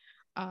speak.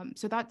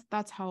 So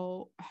that's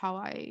how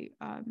I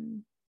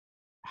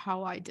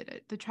did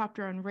it. The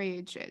chapter on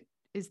rage, it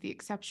is the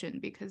exception,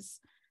 because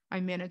I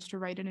managed to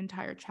write an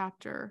entire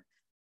chapter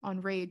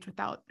on rage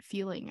without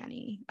feeling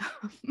any.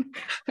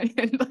 I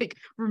had like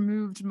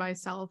removed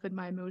myself and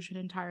my emotion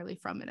entirely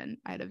from it. And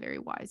I had a very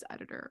wise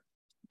editor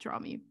draw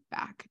me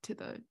back to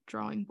the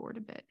drawing board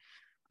a bit.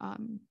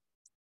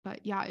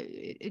 But yeah,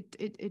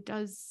 it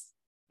does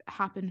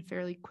happen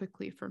fairly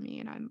quickly for me.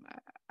 And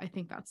I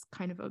think that's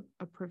kind of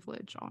a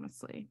privilege,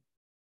 honestly.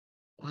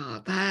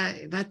 Wow,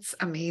 that's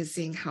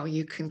amazing how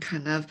you can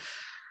kind of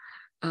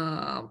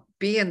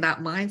be in that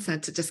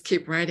mindset to just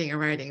keep writing and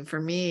writing. For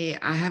me,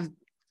 I have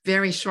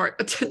very short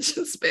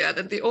attention span,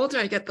 and the older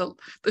I get,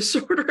 the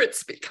shorter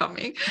it's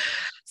becoming.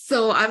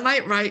 So I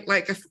might write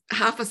like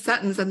half a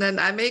sentence, and then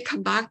I may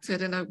come back to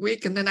it in a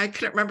week, and then I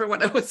couldn't remember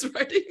what I was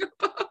writing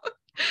about.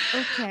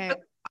 Okay.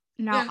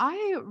 Now,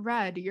 I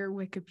read your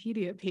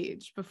Wikipedia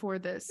page before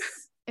this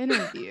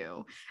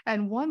interview,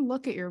 and one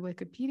look at your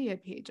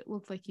Wikipedia page, it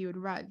looked like you had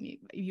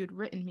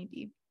written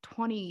maybe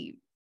 20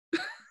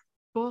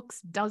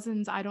 books,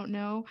 dozens, I don't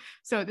know.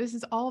 So this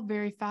is all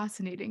very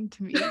fascinating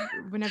to me.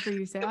 Whenever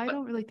you say, I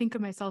don't really think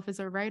of myself as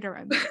a writer,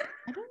 I'm like,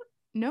 I don't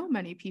know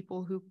many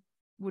people who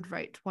would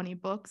write 20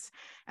 books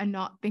and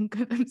not think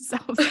of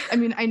themselves. I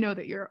mean, I know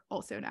that you're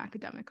also an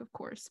academic, of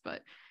course,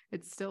 but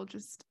it's still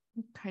just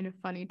kind of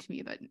funny to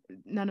me that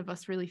none of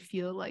us really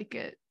feel like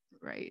it,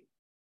 right?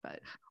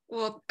 But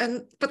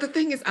the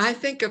thing is, I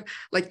think of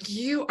like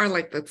you are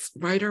like this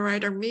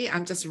writer. Me,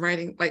 I'm just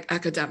writing like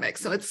academic.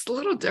 So it's a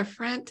little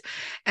different.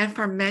 And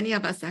for many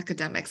of us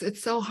academics,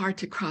 it's so hard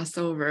to cross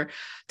over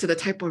to the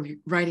type of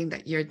writing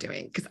that you're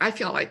doing, because I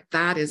feel like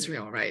that is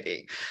real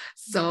writing.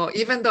 So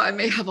even though I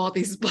may have all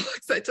these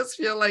books, I just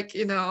feel like,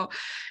 and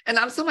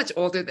I'm so much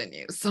older than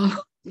you. So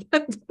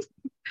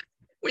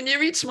when you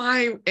reach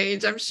my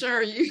age, I'm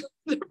sure you've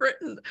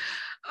written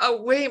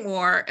way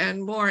more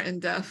and more in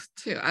depth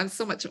too. I'm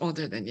so much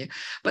older than you,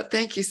 but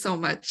thank you so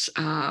much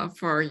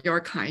for your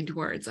kind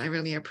words. I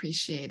really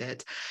appreciate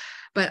it.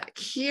 But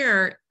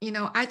here,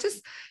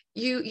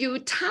 you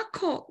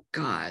tackle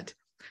God.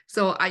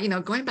 So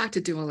going back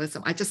to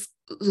dualism, I just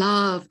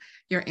love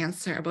your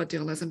answer about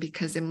dualism,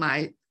 because in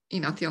my,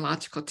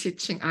 theological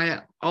teaching,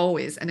 I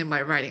always, and in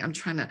my writing, I'm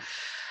trying to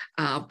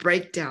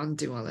break down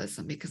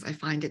dualism, because I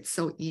find it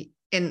so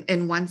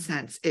in one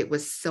sense, it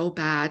was so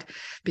bad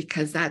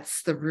because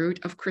that's the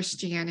root of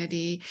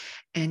Christianity,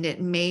 and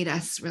it made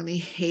us really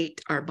hate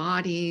our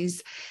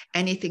bodies,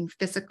 anything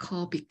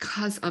physical,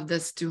 because of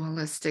this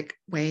dualistic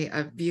way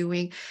of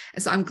viewing.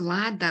 And so I'm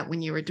glad that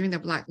when you were doing the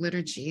Black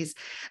liturgies,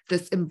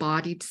 this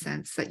embodied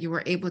sense that you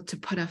were able to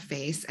put a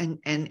face, and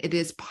it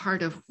is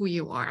part of who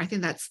you are. I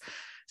think that's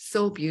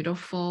so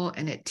beautiful,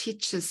 and it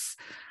teaches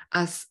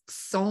us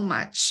so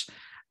much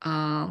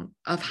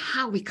of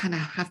how we kind of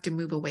have to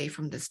move away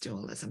from this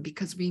dualism,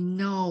 because we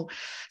know,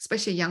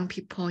 especially young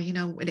people,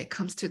 when it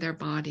comes to their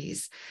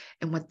bodies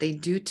and what they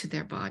do to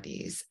their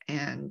bodies,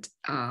 and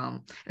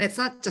it's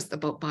not just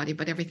about body,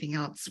 but everything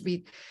else.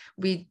 We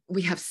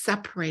have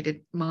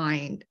separated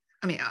mind,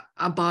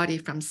 a body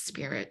from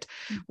spirit,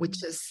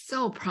 which is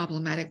so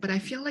problematic. But I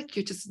feel like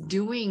you're just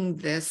doing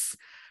this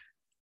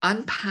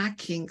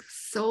unpacking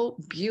so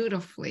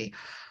beautifully.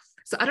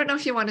 So I don't know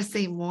if you want to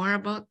say more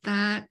about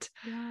that.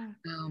 Yeah.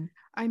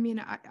 I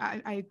mean,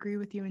 I agree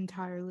with you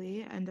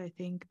entirely. And I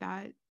think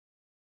that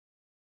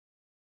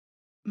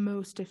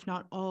most, if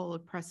not all,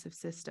 oppressive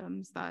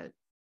systems that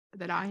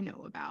I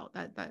know about,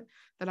 that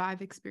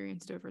I've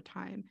experienced over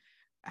time,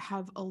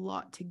 have a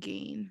lot to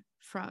gain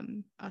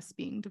from us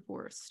being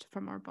divorced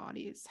from our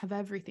bodies, have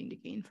everything to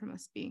gain from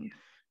us being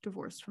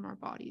divorced from our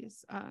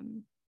bodies.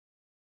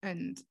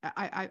 And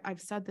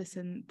I've said this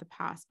in the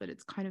past, but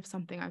it's kind of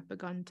something I've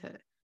begun to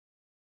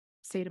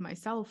say to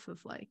myself of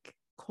like,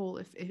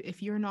 Cole,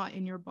 if you're not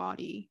in your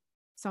body,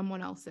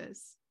 someone else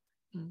is.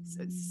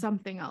 Mm-hmm.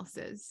 Something else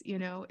is,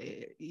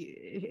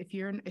 if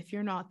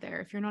you're not there,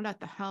 if you're not at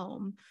the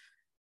helm,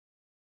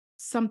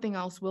 something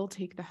else will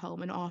take the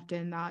helm. And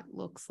often that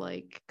looks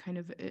like kind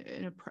of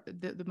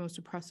the most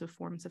oppressive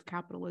forms of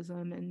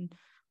capitalism and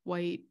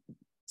white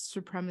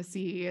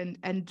supremacy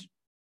and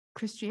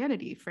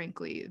Christianity,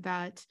 frankly,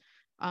 that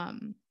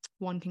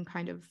one can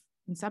kind of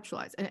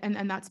conceptualize.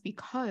 And that's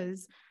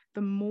because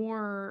the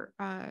more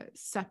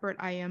separate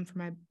I am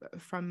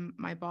from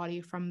my body,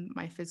 from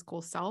my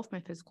physical self, my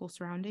physical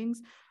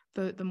surroundings,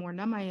 the more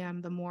numb I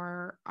am, the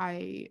more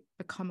I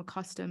become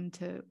accustomed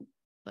to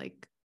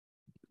like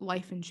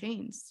life in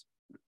chains,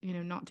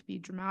 not to be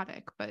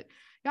dramatic, but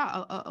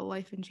yeah, a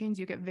life in chains.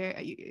 You get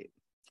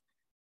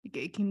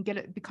it can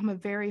become a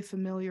very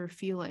familiar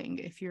feeling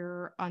if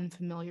you're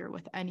unfamiliar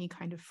with any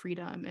kind of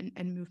freedom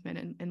and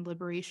movement and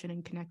liberation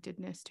and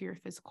connectedness to your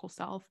physical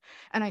self.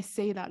 And I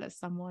say that as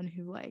someone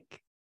who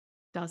like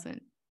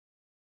doesn't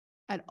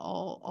at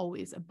all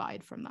always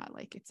abide from that.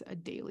 Like it's a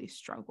daily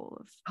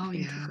struggle of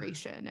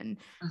integration. Yeah.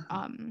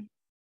 And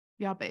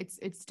but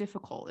it's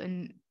difficult.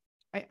 And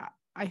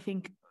I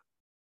think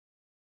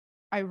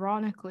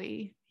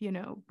ironically,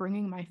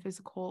 bringing my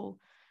physical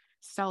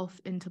self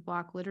into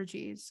Black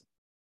liturgies,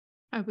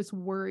 I was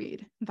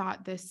worried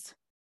that this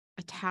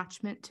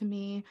attachment to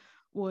me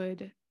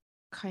would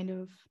kind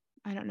of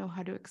I don't know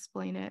how to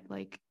explain it,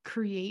 like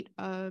create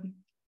a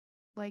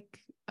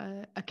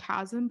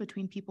chasm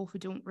between people who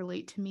don't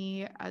relate to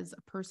me as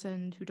a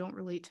person, who don't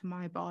relate to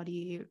my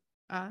body,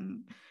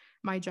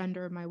 my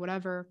gender, my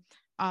whatever.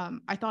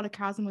 I thought a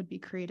chasm would be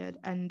created,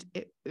 and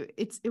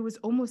it was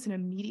almost an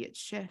immediate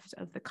shift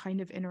of the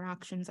kind of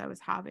interactions I was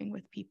having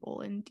with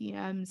people in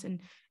DMs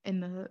and in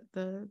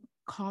the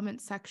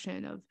comment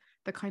section, of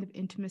the kind of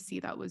intimacy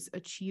that was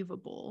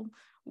achievable.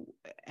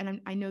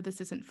 And I know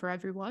this isn't for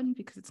everyone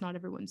because it's not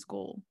everyone's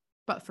goal,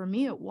 but for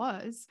me it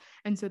was.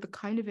 And so the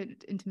kind of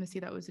intimacy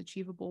that was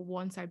achievable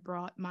once I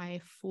brought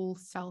my full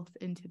self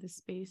into the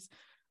space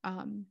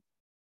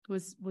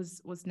was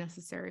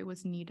necessary,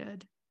 was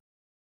needed.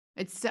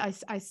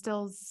 I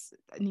still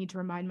need to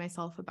remind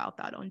myself about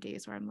that on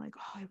days where I'm like,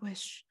 oh, I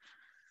wish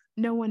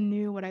no one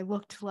knew what I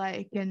looked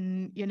like.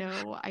 And,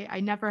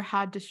 I never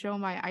had to show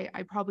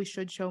I probably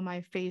should show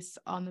my face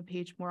on the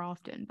page more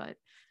often, but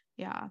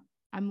yeah,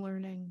 I'm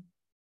learning.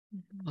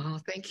 Well,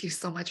 thank you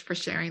so much for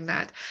sharing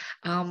that.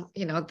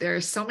 There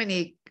are so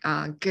many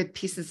good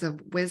pieces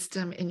of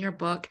wisdom in your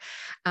book.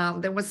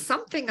 There was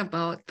something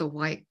about the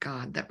white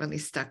God that really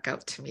stuck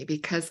out to me,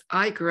 because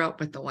I grew up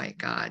with the white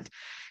God,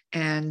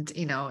 and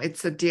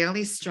it's a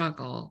daily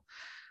struggle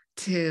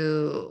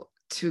to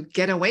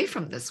get away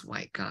from this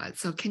white God.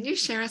 So can you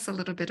share us a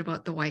little bit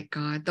about the white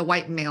God, the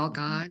white male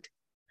God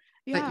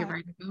that you're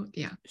writing about?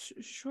 Yeah.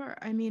 Sure.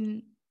 I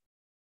mean,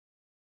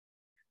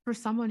 for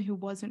someone who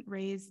wasn't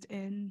raised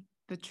in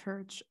the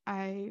church,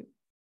 I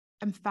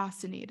am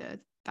fascinated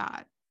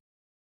that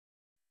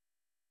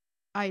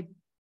I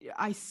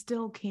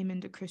still came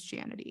into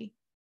Christianity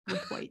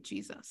with white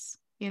Jesus,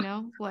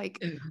 like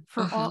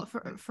for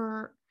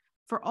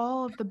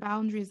all of the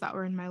boundaries that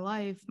were in my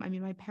life. I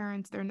mean, my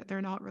parents,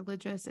 they're not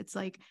religious. It's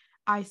like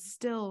I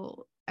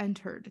still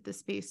entered the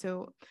space.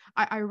 So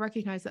I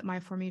recognize that my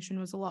formation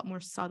was a lot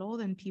more subtle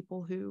than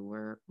people who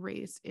were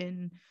raised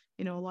in,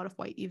 a lot of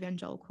white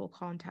evangelical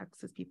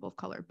contexts as people of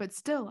color. But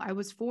still, I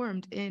was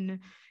formed in,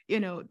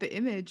 the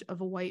image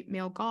of a white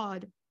male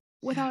God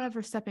without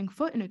ever stepping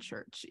foot in a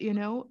church,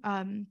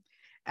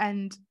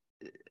 and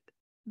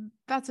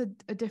that's a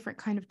different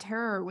kind of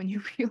terror when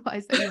you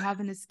realize that you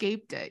haven't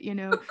escaped it,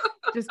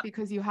 just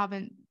because you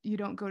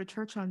don't go to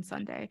church on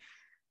Sunday.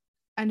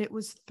 And it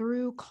was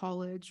through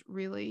college,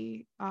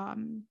 really,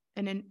 and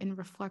in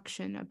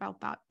reflection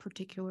about that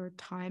particular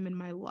time in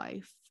my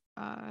life.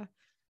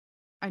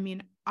 I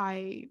mean,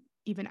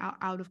 even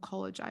out of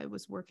college, I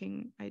was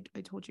working, I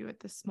told you, at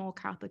this small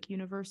Catholic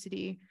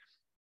university.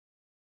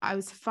 I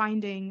was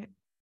finding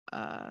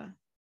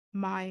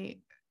my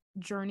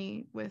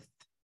journey with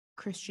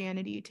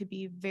Christianity to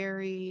be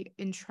very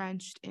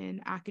entrenched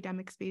in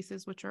academic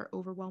spaces, which are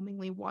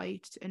overwhelmingly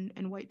white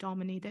and white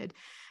dominated.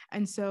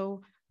 And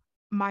so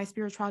my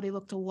spirituality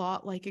looked a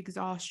lot like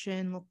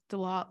exhaustion, looked a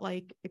lot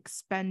like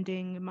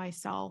expending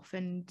myself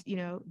and,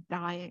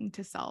 dying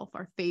to self,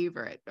 our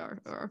favorite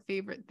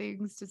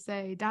things to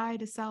say, die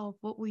to self,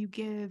 what will you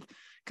give,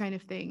 kind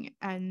of thing.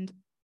 And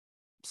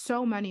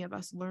so many of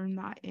us learn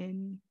that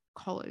in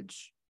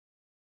college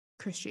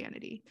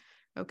Christianity.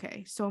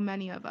 Okay, so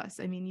many of us.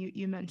 I mean,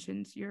 you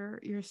mentioned your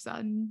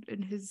son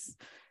and his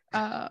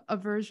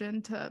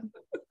aversion to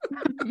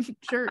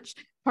church.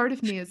 Part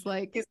of me is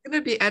like, he's going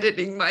to be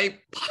editing my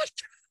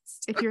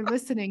podcast. If you're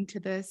listening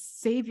to this,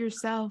 save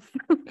yourself.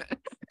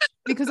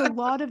 Because a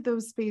lot of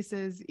those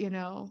spaces, you're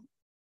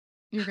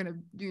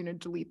gonna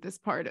delete this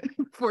part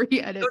before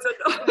he edits.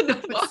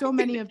 No. But so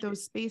many of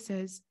those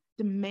spaces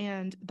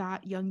demand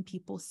that young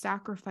people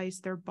sacrifice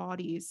their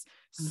bodies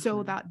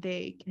so that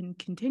they can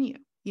continue,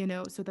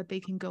 so that they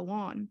can go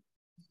on.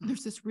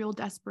 There's this real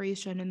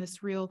desperation and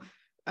this real,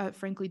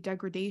 frankly,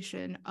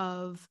 degradation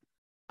of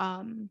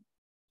the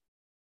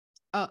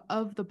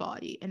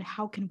body, and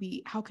how can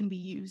we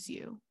use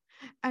you?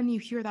 And you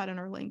hear that in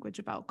our language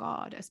about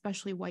God,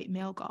 especially white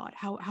male God.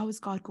 How is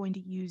God going to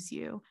use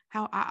you?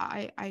 How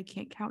I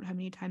can't count how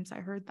many times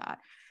I heard that.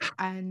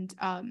 And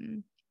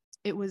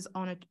it was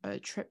on a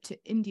trip to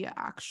India,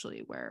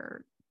 actually,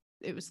 where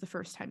it was the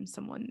first time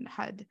someone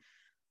had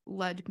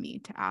led me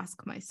to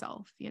ask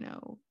myself,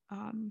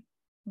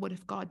 what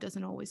if God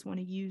doesn't always want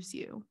to use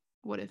you?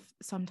 What if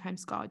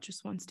sometimes God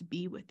just wants to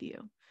be with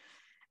you?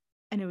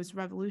 And it was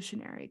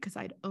revolutionary because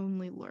I'd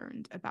only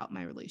learned about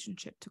my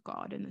relationship to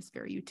God in this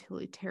very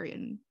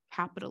utilitarian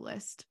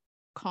capitalist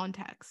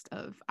context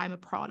of I'm a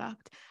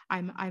product,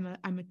 I'm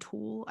a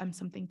tool, I'm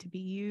something to be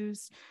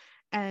used.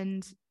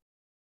 And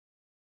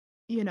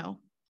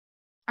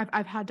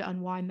I've had to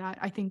unwind that.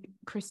 I think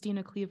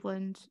Christina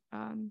Cleveland,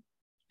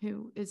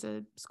 who is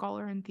a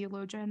scholar and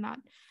theologian that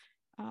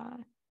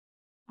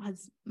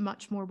has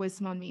much more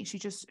wisdom on me.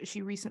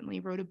 She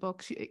recently wrote a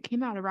book. It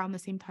came out around the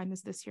same time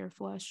as This Year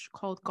Flesh,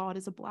 called God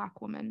is a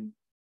Black Woman.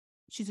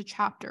 She's a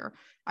chapter,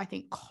 I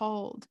think,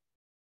 called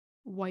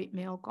White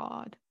Male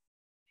God.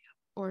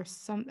 or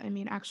some, I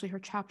mean, actually her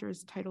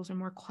chapters titles are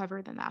more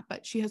clever than that,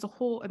 but she has a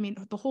whole, I mean,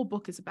 the whole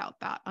book is about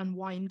that,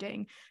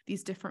 unwinding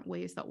these different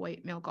ways that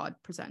white male God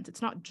presents.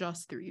 It's not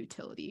just through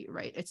utility,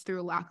 right? It's through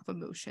a lack of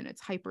emotion,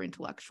 it's hyper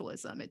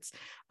intellectualism, it's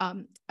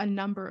a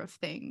number of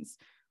things.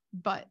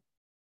 But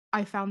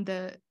I found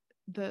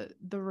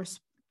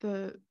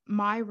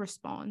my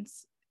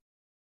response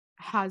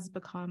has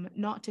become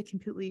not to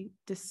completely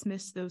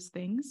dismiss those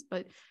things,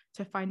 but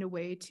to find a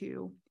way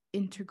to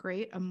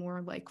integrate a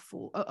more like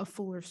a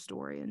fuller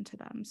story into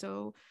them.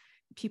 So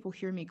people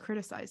hear me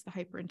criticize the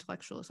hyper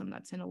intellectualism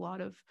that's in a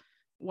lot of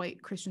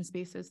white Christian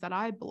spaces that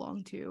I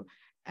belong to,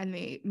 and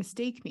they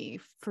mistake me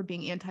for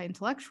being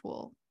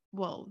anti-intellectual.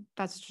 Well,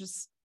 that's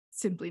just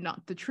simply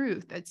not the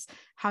truth. It's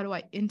how do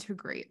I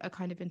integrate a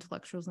kind of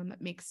intellectualism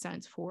that makes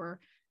sense for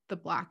the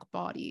Black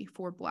body,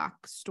 for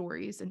Black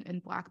stories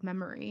and Black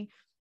memory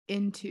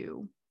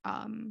into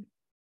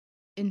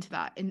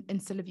that,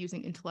 instead of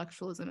using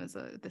intellectualism as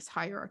this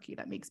hierarchy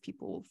that makes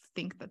people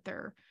think that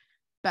they're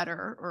better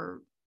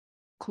or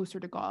closer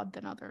to God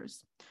than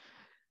others.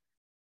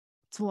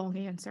 It's a long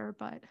answer,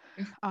 but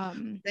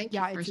Thank you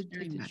for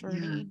sharing it's a that.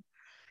 journey.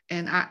 Yeah.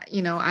 And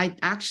I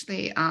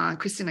actually,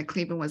 Christina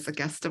Cleveland was a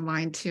guest of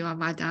mine too on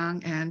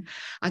Madang, and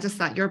I just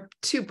thought your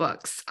two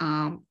books,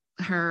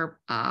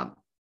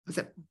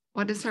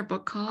 what is her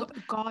book called?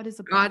 God is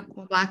a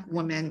Black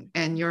Woman,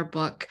 and your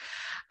book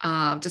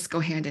just go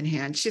hand in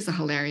hand. She's a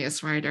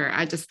hilarious writer.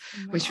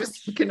 When she was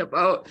thinking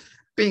about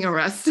being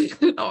arrested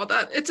and all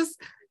that,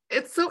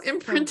 it's so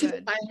imprinted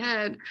in my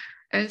head.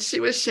 And she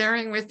was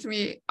sharing with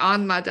me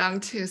on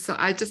Madang too. So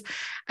I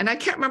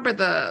can't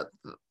remember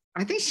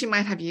I think she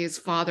might have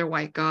used Father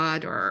White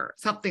God or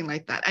something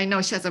like that. I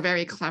know she has a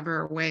very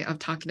clever way of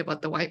talking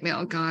about the white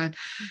male God.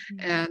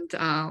 Mm-hmm.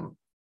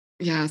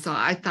 And so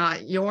I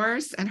thought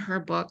yours and her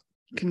book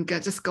can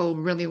just go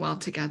really well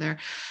together.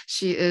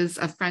 She is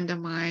a friend of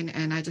mine,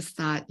 and I just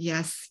thought,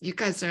 yes, you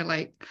guys are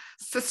like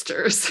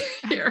sisters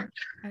here.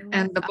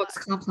 And the books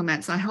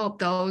complement. So I hope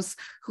those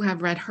who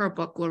have read her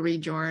book will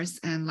read yours,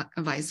 and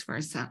vice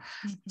versa.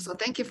 Mm-hmm. So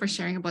thank you for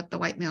sharing about the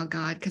white male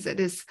God, because it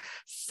is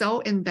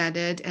so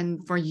embedded.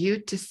 And for you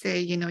to say,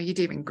 you didn't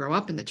even grow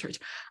up in the church.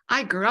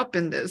 I grew up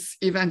in this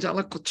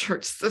evangelical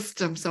church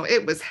system, so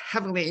it was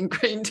heavily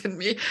ingrained in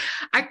me.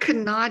 I could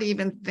not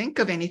even think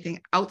of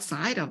anything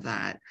outside of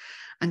that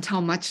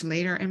until much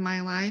later in my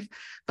life.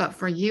 But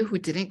for you who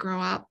didn't grow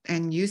up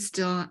and you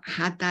still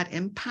had that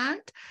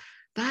impact,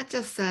 that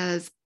just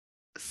says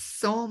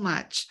so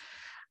much.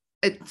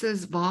 It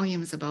says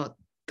volumes about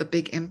the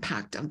big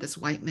impact of this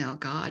white male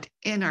God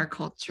in our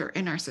culture,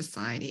 in our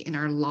society, in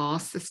our law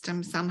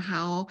system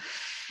somehow.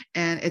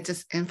 And it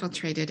just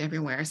infiltrated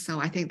everywhere.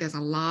 So I think there's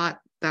a lot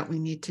that we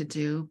need to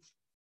do.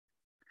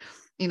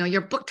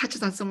 Your book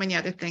touches on so many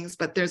other things,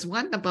 but there's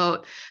one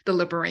about the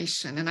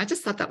liberation. And I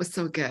just thought that was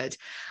so good.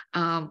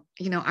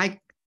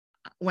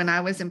 When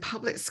I was in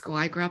public school,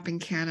 I grew up in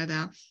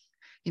Canada.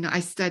 I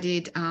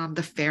studied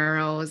the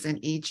pharaohs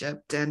in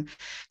Egypt. And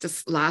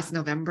just last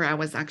November, I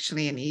was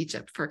actually in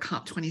Egypt for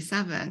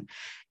COP27.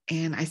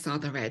 And I saw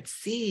the Red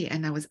Sea,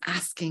 and I was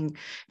asking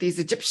these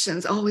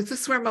Egyptians, oh, is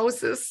this where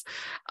Moses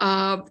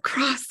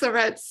crossed the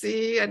Red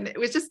Sea? And it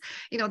was just,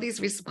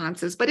 these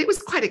responses, but it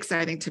was quite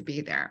exciting to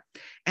be there.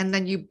 And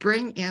then you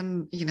bring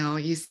in,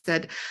 you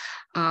said,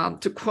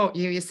 to quote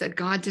you said,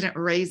 God didn't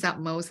raise up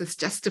Moses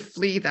just to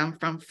flee them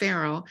from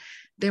Pharaoh.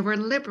 They were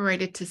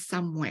liberated to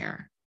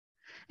somewhere.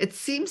 It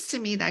seems to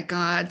me that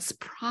God's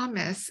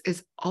promise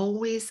is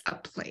always a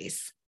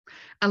place,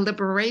 a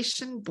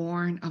liberation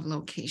born of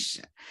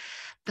location.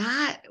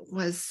 That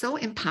was so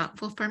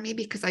impactful for me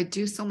because I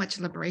do so much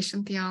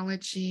liberation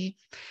theology,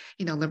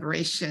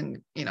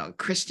 liberation,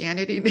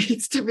 Christianity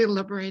needs to be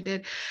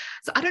liberated.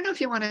 So I don't know if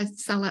you want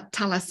to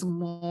tell us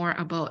more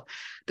about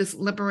this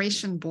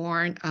liberation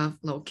born of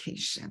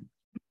location.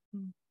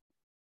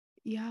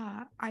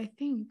 Yeah, I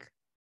think,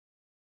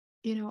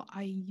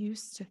 I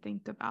used to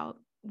think about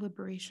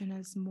liberation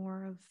as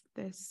more of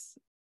this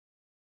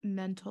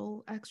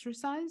mental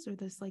exercise or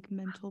this like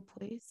mental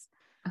place.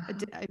 A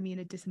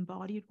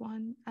disembodied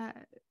one,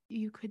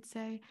 you could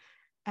say.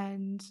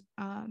 And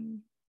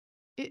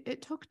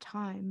it took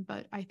time,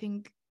 but I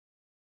think,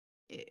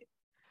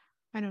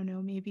 I don't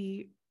know,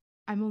 maybe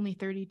I'm only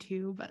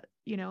 32, but,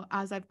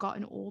 as I've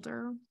gotten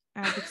older,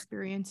 I've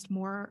experienced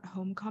more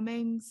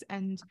homecomings,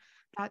 and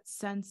that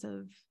sense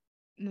of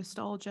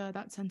nostalgia,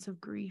 that sense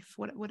of grief,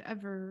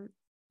 whatever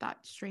that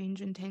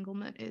strange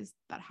entanglement is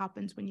that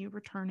happens when you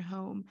return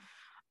home,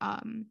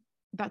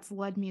 that's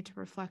led me to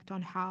reflect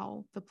on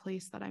how the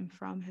place that I'm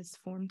from has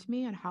formed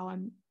me and how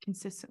I'm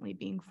consistently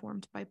being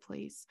formed by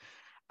place.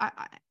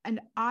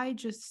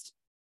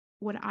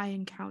 When I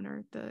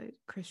encounter the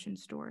Christian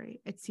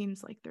story, it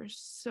seems like there's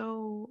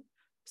so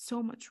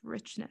much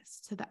richness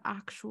to the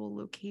actual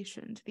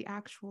location, to the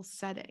actual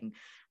setting.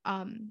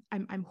 I'm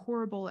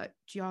horrible at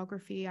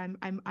geography.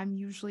 I'm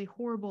usually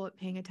horrible at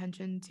paying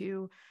attention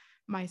to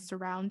my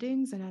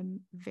surroundings, and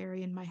I'm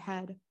very in my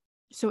head.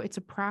 So it's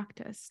a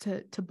practice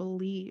to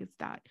believe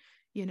that,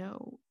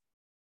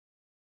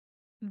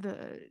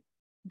 the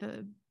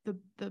the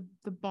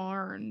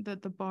barn,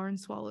 the barn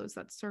swallows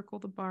that circle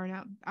the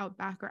barn out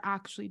back are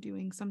actually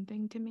doing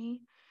something to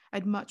me.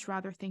 I'd much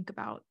rather think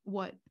about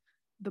what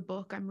the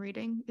book I'm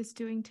reading is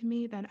doing to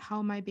me than how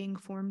am I being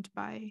formed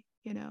by,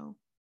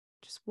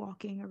 just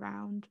walking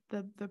around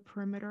the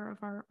perimeter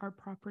of our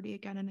property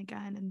again and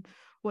again, and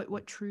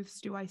what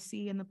truths do I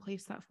see in the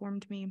place that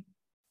formed me.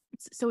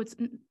 So it's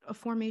a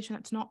formation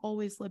that's not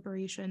always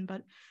liberation,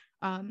 but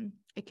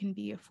it can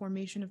be a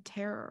formation of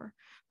terror.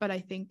 But I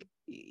think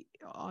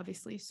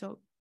obviously so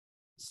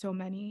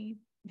many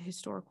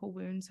historical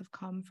wounds have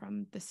come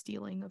from the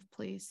stealing of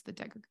place, the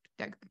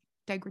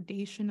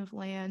degradation of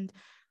land,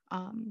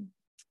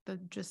 the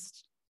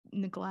just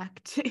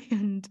neglect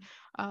and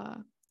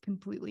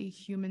completely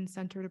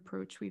human-centered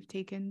approach we've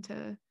taken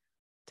to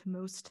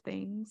most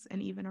things,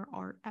 and even our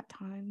art at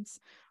times.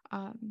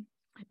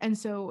 And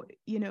so,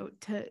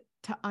 to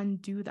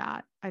undo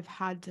that, I've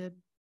had to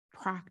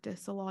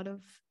practice a lot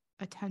of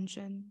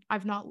attention.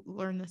 I've not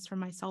learned this from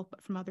myself,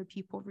 but from other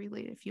people,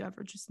 really. If you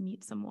ever just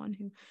meet someone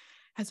who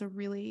has a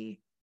really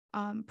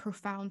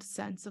profound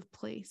sense of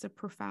place, a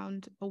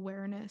profound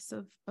awareness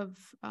of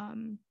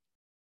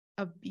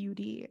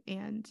beauty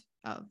and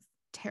of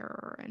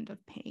terror and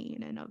of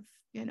pain and of,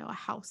 a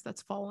house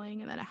that's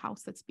falling and then a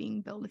house that's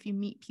being built. If you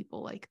meet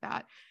people like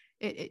that,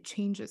 it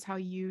changes how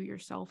you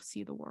yourself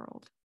see the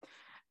world.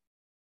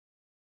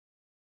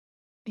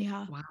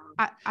 Yeah.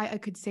 Wow. I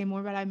could say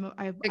more, but I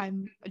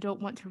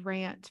don't want to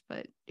rant,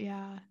 but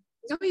yeah.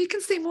 No, you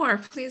can say more.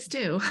 Please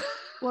do.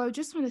 Well, I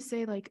just want to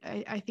say,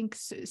 I think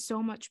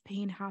so much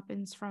pain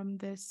happens from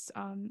this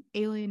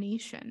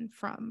alienation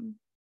from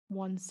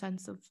one's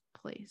sense of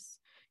place.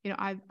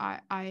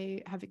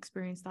 I have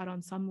experienced that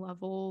on some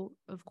level,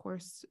 of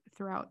course,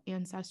 throughout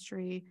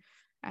ancestry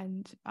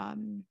and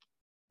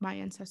my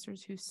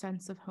ancestors whose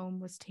sense of home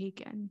was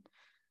taken.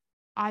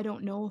 I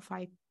don't know if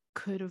I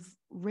could have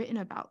written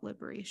about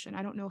liberation.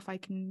 I don't know if I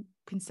can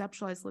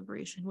conceptualize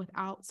liberation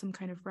without some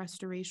kind of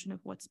restoration of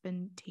what's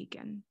been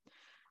taken.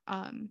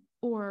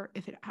 Or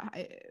if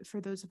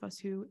for those of us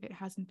who it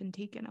hasn't been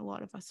taken, a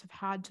lot of us have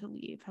had to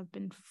leave, have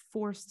been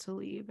forced to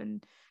leave,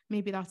 and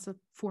maybe that's a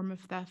form of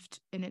theft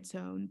in its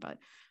own, but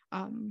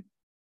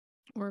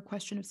or a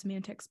question of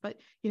semantics. But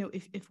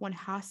if one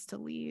has to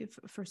leave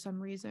for some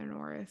reason,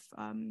 or if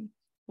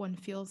one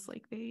feels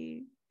like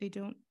they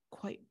don't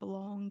quite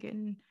belong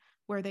in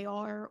where they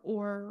are,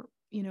 or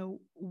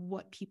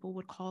what people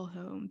would call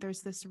home,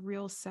 there's this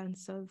real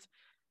sense of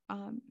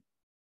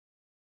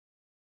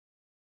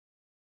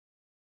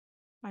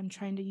I'm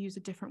trying to use a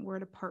different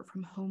word apart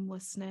from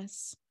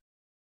homelessness,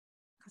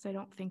 because I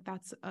don't think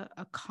that's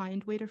a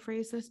kind way to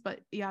phrase this, but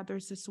yeah,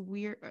 there's this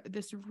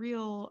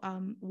real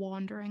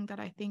wandering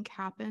that I think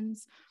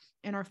happens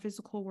in our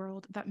physical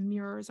world that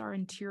mirrors our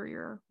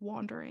interior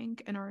wandering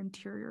and our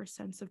interior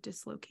sense of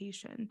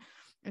dislocation.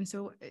 And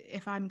so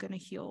if I'm going to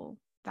heal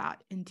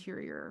that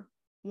interior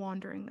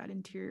wandering, that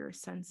interior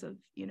sense of,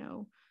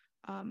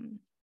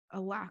 a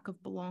lack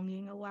of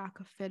belonging, a lack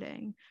of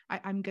fitting,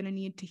 I'm going to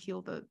need to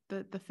heal the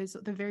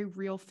very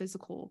real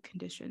physical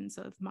conditions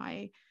of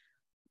my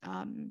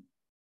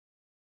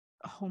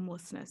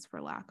homelessness, for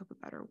lack of a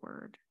better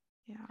word.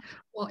 Yeah.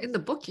 Well, in the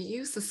book, you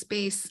use the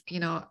space,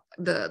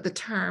 the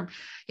term,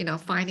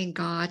 finding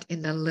God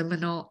in the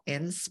liminal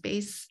in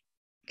spaces.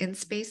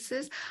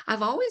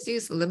 I've always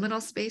used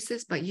liminal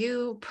spaces, but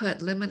you put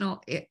liminal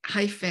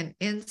hyphen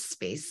in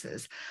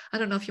spaces. I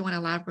don't know if you want to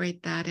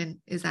elaborate that, and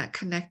is that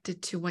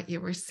connected to what you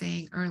were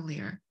saying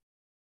earlier?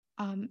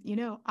 An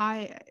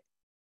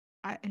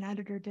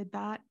editor did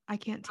that. I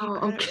can't take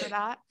credit for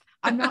that.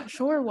 I'm not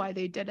sure why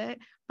they did it,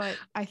 but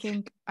I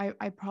think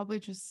I probably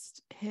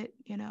just hit,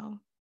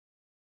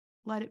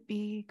 let it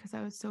be, because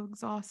I was so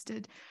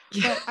exhausted.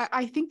 Yeah. But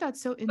I think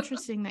that's so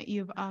interesting that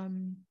you've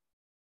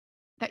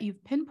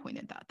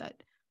pinpointed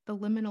that the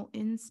liminal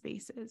in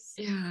spaces.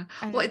 Yeah.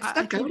 And well, it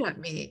stuck out at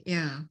me.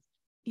 Yeah.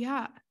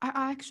 Yeah.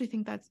 I actually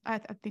think I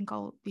think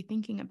I'll be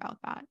thinking about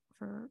that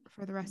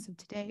for the rest of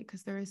today,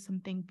 because there is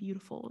something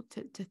beautiful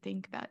to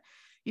think that,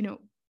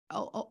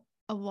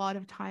 a lot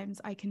of times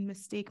I can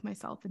mistake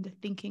myself into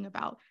thinking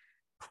about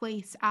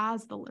place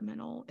as the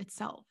liminal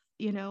itself,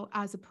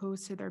 as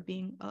opposed to there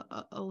being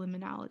a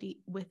liminality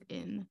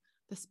within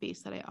the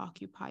space that I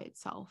occupy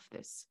itself.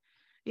 That's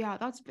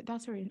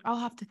very, I'll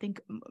have to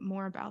think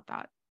more about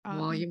that.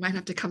 Well, you might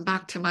have to come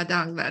back to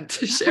Madang then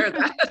to share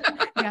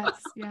that. Yes,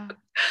 yeah.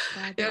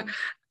 Yeah.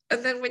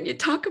 And then when you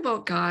talk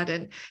about God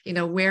and,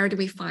 where do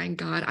we find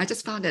God? I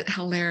just found it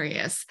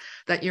hilarious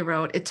that you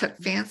wrote, it took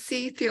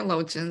fancy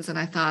theologians, and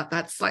I thought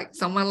that's like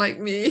someone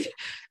like me,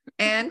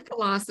 and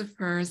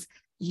philosophers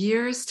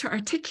years to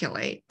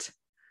articulate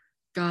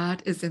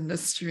God is in the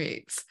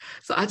streets.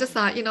 So I just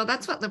thought,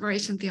 that's what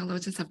liberation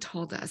theologians have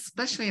told us,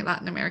 especially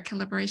Latin American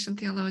liberation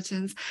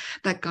theologians,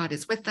 that God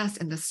is with us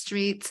in the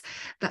streets,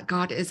 that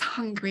God is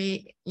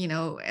hungry,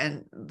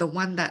 and the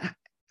one that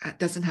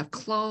doesn't have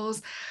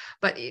clothes.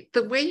 But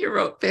the way you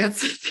wrote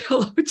fancy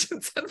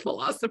theologians and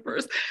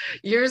philosophers,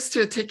 yours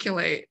to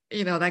articulate,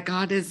 that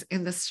God is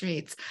in the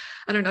streets.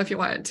 I don't know if you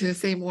wanted to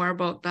say more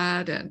about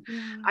that. And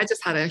Yeah. I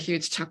just had a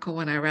huge chuckle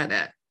when I read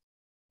it.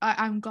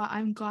 I'm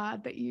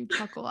glad that you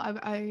chuckle.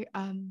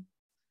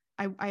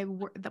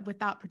 With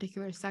that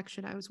particular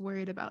section, I was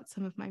worried about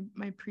some of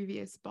my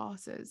previous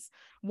bosses.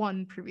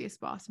 One previous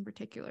boss in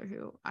particular,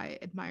 who I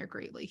admire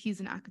greatly. He's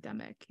an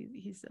academic.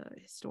 He's a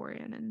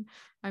historian, and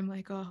I'm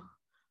like, oh,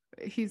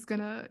 he's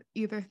gonna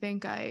either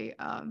think I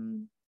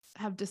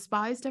have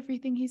despised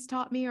everything he's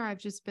taught me, or I've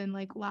just been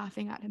like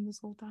laughing at him this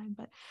whole time.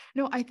 But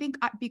no, I think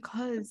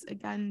because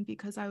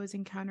I was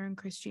encountering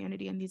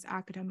Christianity in these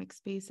academic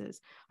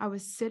spaces, I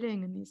was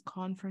sitting in these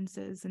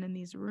conferences and in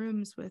these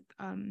rooms with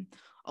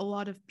a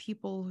lot of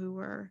people who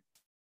were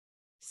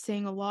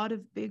saying a lot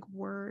of big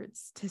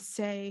words to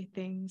say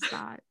things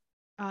that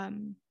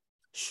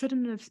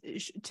shouldn't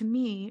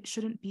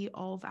be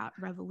all that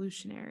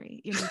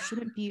revolutionary,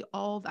 shouldn't be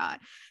all that.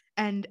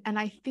 And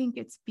I think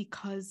it's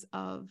because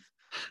of,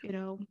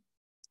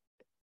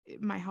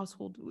 my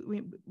household,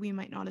 we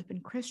might not have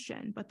been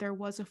Christian, but there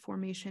was a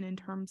formation in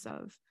terms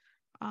of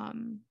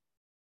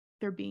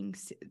there being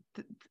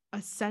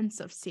a sense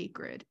of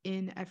sacred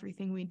in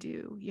everything we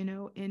do,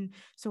 and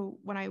so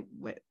when I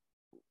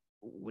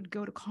would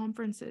go to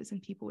conferences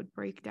and people would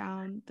break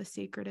down the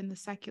sacred and the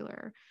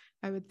secular,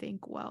 I would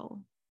think,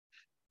 well,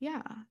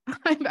 yeah,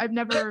 I've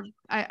never,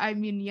 I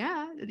mean,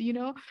 yeah,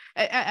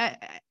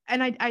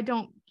 and I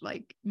don't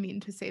like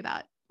mean to say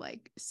that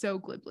like so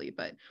glibly,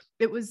 but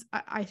it was,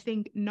 I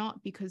think,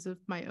 not because of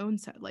my own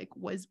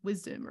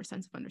wisdom or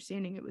sense of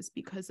understanding. It was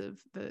because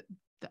of the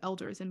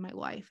elders in my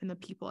life and the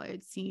people I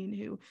had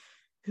seen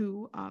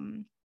who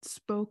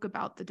spoke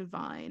about the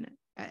divine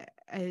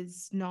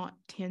as not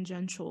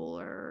tangential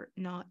or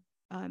not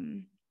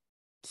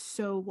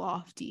so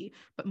lofty,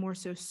 but more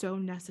so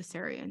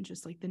necessary, and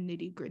just like the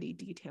nitty-gritty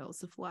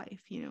details of life,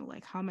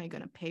 like, how am I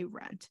going to pay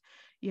rent?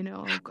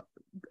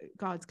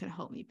 God's going to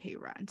help me pay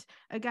rent.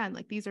 Again,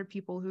 like, these are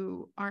people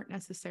who aren't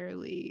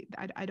necessarily,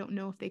 I don't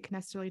know if they can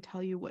necessarily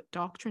tell you what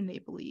doctrine they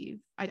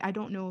believe. I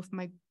don't know if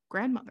my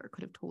grandmother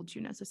could have told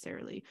you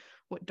necessarily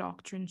what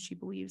doctrine she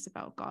believes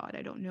about God.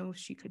 I don't know if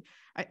she could,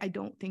 I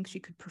don't think she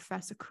could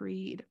profess a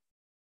creed,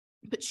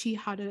 but she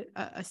had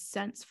a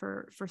sense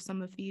for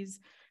some of these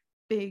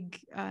big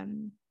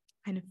kind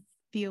of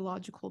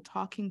theological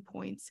talking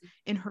points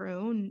in her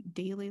own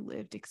daily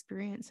lived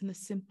experience and the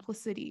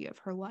simplicity of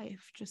her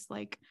life, just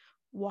like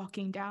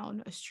walking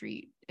down a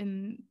street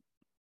in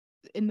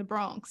the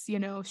Bronx.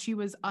 She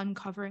was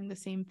uncovering the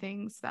same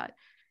things that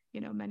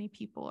many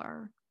people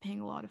are paying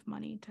a lot of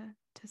money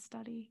to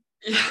study.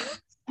 Yeah.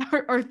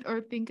 or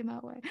think in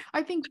that way.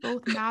 I think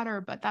both matter,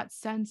 but that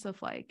sense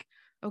of like,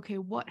 okay,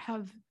 what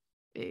have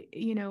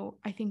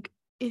I think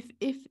if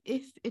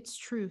it's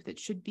truth, it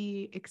should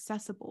be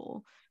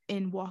accessible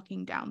in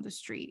walking down the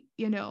street.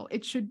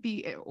 It should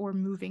be, or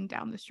moving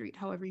down the street,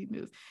 however you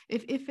move.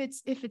 If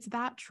it's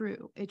that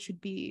true, it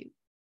should be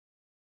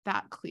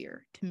that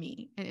clear to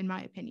me, in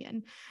my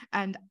opinion.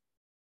 And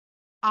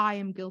I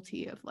am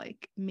guilty of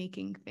like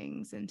making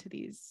things into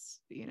these,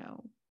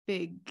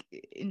 big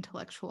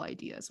intellectual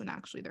ideas when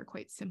actually they're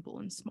quite simple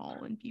and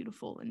small and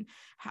beautiful and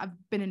have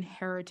been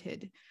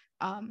inherited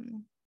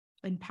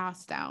and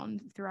passed down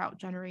throughout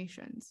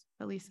generations,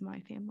 at least in my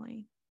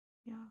family.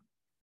 Yeah.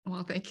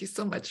 Well, thank you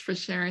so much for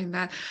sharing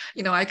that.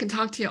 I can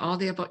talk to you all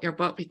day about your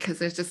book because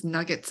there's just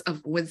nuggets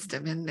of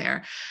wisdom in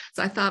there.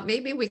 So I thought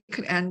maybe we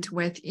could end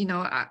with,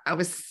 I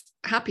was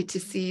happy to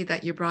see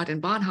that you brought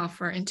in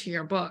Bonhoeffer into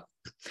your book.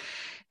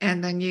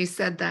 And then you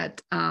said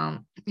that,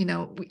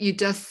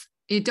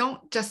 you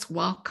don't just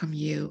welcome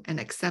you and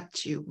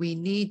accept you. We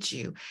need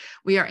you.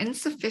 We are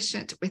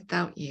insufficient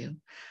without you.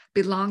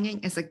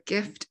 Belonging is a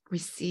gift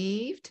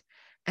received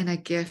and a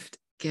gift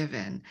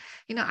given.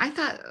 I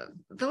thought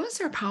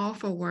those are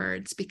powerful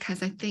words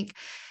because I think,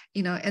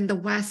 in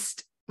the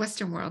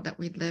Western world that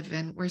we live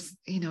in,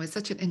 it's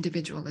such an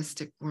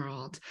individualistic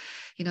world.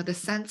 The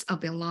sense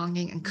of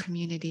belonging and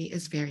community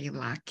is very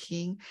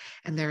lacking,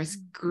 and there is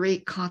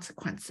great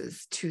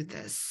consequences to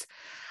this.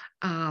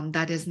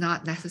 That is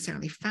not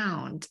necessarily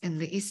found in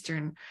the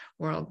Eastern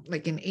world,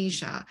 like in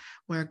Asia,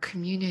 where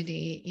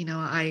community,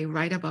 I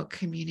write about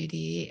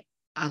community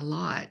a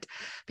lot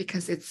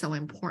because it's so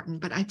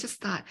important. But I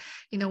just thought,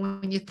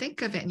 when you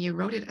think of it and you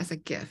wrote it as a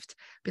gift,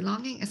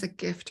 belonging is a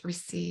gift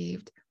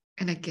received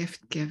and a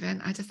gift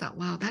given. I just thought,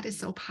 wow, that is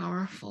so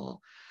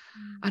powerful.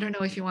 I don't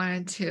know if you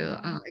wanted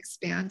to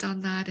expand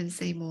on that and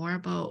say more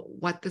about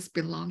what this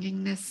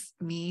belongingness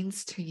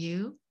means to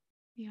you.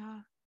 Yeah.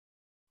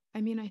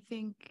 I mean, I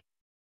think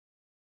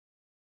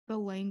the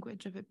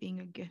language of it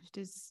being a gift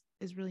is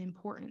really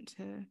important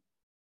to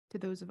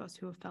those of us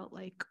who have felt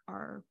like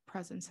our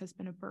presence has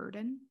been a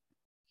burden,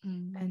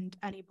 and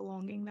any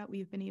belonging that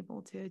we've been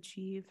able to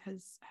achieve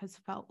has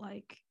felt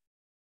like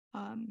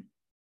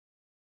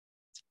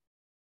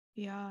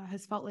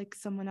has felt like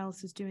someone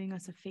else is doing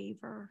us a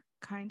favor,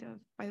 kind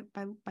of,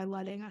 by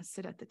letting us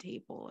sit at the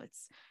table.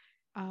 It's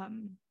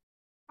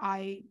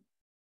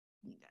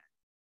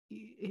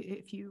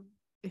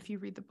if you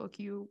read the book,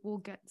 you will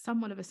get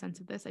somewhat of a sense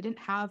of this. I didn't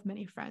have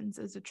many friends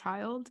as a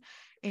child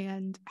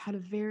and had a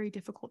very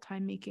difficult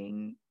time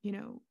making,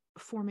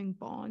 forming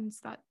bonds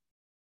that,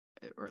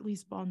 or at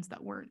least bonds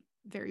that weren't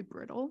very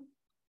brittle.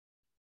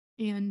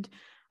 And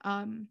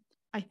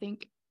I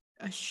think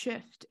a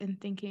shift in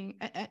thinking,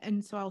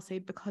 and so I'll say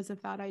because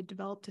of that, I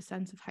developed a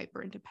sense of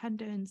hyper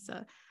independence,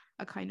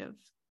 a kind of,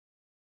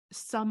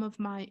 some of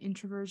my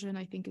introversion,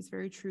 I think, is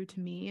very true to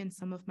me, and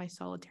some of my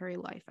solitary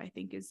life, I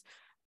think, is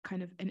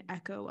kind of an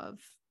echo of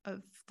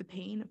the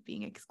pain of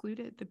being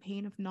excluded, the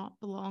pain of not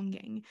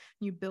belonging.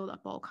 You build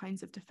up all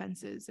kinds of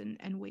defenses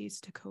and ways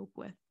to cope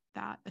with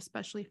that,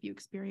 especially if you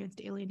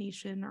experienced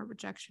alienation or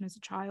rejection as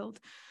a child.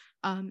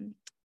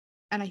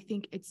 And I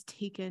think it's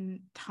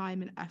taken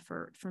time and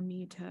effort for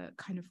me to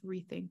kind of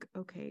rethink,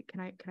 okay, can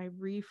I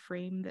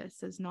reframe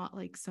this as not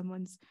like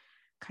someone's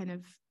kind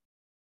of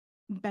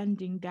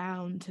bending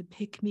down to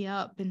pick me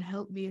up and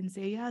help me and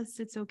say, yes,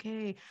 it's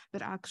okay,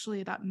 but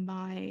actually that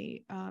my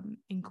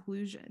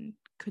inclusion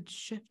could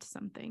shift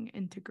something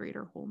into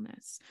greater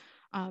wholeness.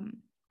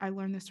 I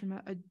learned this from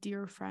a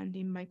dear friend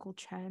named Michael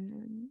Chen,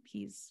 and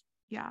he's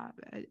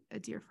a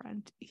dear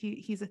friend.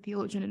 He's a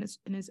theologian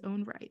in his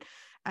own right,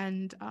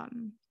 and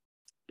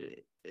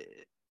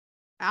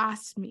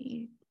asked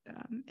me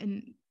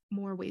in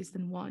more ways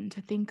than one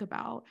to think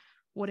about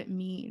what it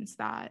means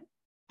that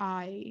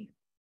I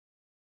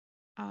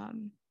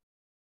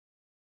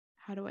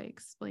how do I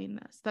explain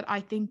this? That I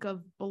think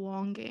of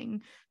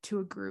belonging to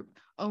a group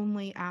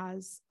only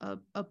as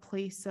a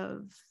place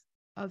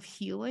of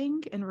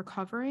healing and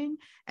recovering,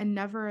 and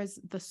never as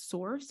the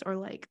source or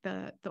like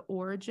the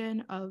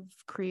origin of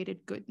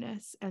created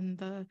goodness and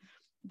the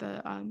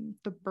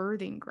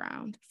birthing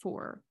ground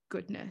for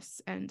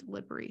goodness and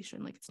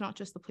liberation. Like, it's not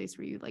just the place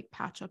where you like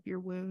patch up your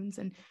wounds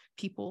and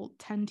people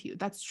tend to you.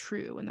 That's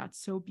true, and that's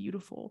so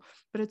beautiful.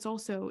 But it's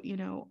also,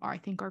 I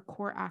think our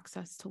core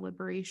access to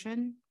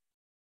liberation.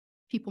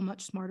 People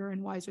much smarter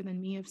and wiser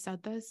than me have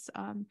said this.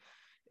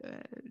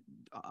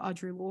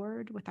 Audre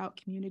Lorde,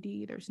 without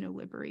community, there's no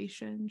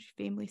liberation. She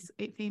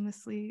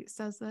famously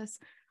says this.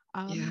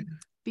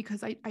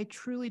 Because I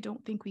truly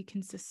don't think we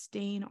can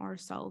sustain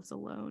ourselves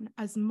alone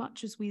as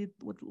much as we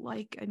would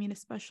like. I mean,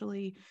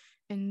 especially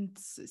in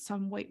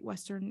some white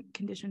Western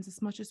conditions,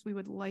 as much as we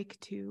would like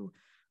to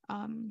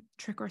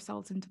trick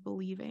ourselves into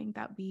believing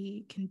that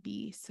we can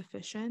be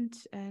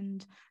sufficient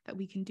and that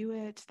we can do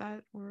it,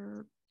 that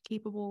we're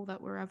capable,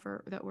 that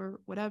we're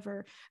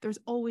whatever, there's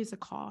always a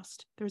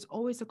cost. There's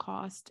always a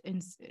cost,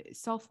 and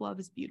self-love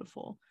is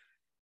beautiful.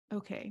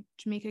 Okay,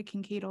 Jamaica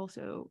Kincaid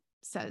also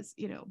says,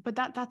 but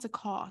that's a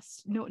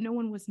cost. No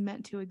one was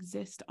meant to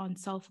exist on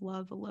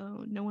self-love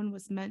alone. No one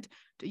was meant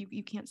to,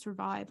 you can't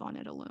survive on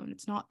it alone.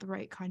 It's not the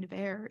right kind of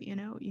air. You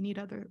need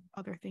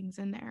other things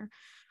in there.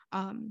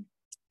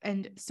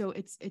 And so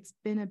it's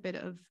been a bit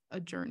of a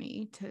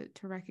journey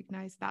to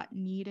recognize that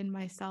need in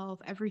myself,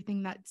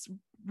 everything that's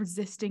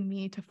resisting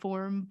me to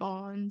form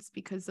bonds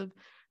because of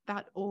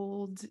that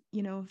old,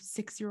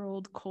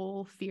 6-year-old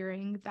Cole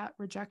fearing that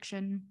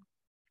rejection.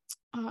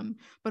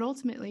 But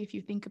ultimately, if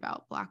you think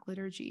about Black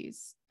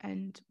liturgies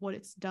and what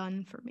it's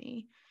done for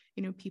me,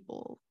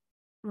 people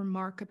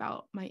remark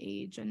about my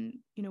age and,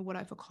 what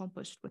I've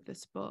accomplished with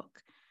this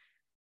book.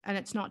 And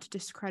it's not to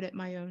discredit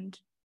my own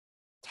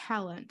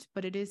talent,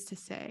 but it is to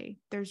say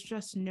there's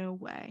just no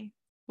way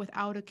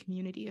without a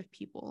community of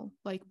people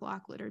like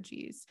Black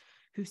liturgies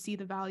who see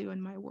the value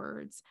in my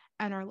words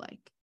and are like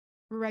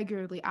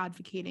regularly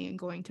advocating and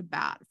going to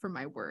bat for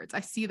my words. I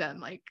see them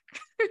like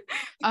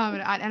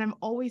and I'm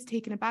always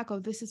taken aback. Oh,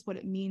 this is what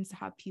it means to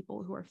have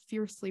people who are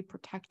fiercely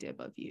protective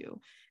of you,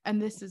 and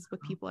this is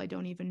with people I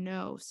don't even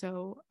know.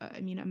 So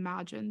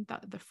imagine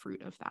that the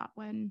fruit of that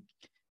when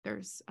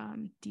there's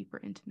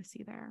deeper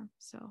intimacy there.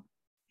 So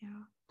yeah.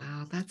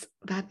 Wow,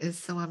 that is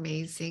so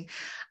amazing.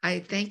 I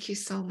thank you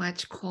so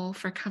much, Cole,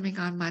 for coming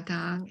on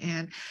Madang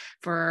and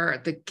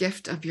for the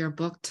gift of your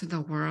book to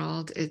the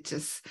world. It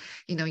just,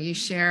 you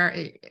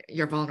share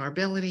your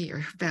vulnerability,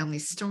 your family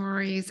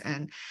stories,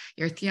 and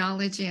your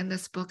theology in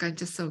this book. I'm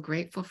just so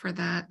grateful for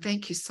that.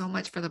 Thank you so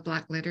much for the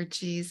Black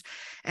liturgies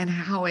and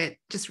how it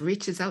just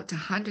reaches out to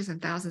hundreds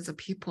and thousands of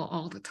people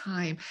all the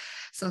time.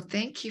 So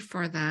thank you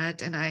for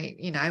that. And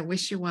I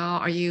wish you well.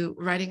 Are you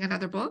writing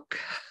another book?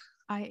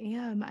 I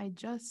am. I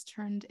just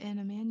turned in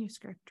a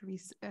manuscript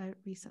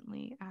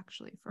recently,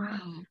 actually, for a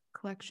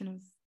collection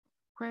of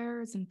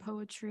prayers and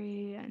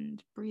poetry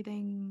and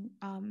breathing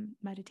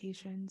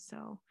meditation.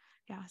 So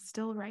yeah,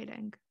 still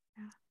writing.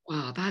 Yeah.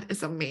 Wow, that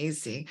is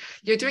amazing.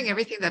 You're doing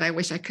everything that I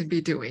wish I could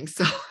be doing.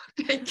 So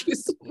thank you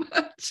so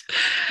much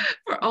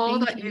for all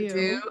that you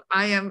do.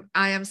 I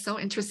am so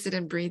interested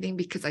in breathing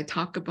because I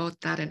talk about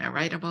that and I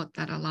write about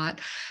that a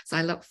lot. So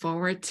I look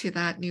forward to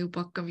that new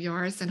book of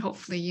yours, and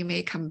hopefully you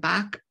may come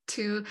back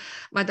to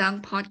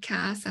Madang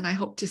podcast, and I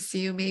hope to see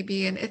you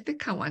maybe in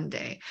Ithaca one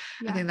day.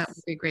 I think that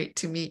would be great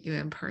to meet you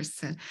in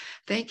person.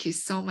 Thank you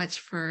so much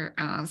for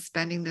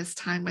spending this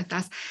time with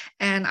us.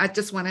 And I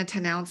just wanted to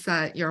announce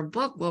that your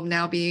book will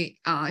now be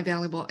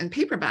available in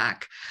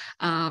paperback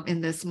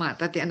in this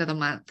month, at the end of the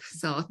month.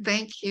 So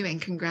thank you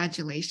and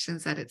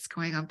congratulations that it's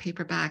going on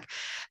paperback.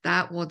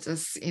 That will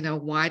just,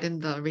 widen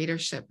the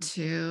readership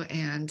too.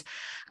 And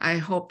I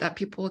hope that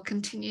people will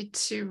continue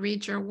to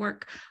read your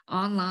work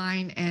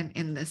online and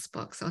in this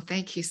book. So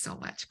thank you so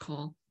much,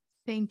 Cole.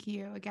 Thank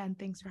you. Again,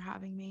 thanks for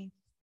having me.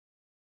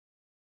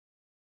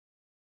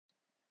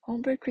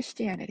 Homebird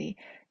Christianity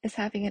is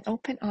having an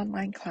open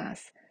online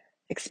class,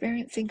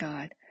 Experiencing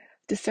God,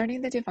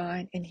 Discerning the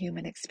Divine in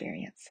Human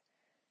Experience.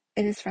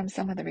 It is from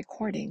some of the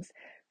recordings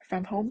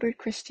from Homebird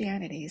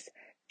Christianity's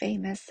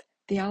famous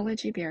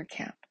Theology Beer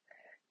Camp.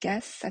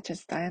 Guests such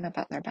as Diana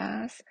Butler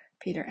Bass,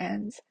 Peter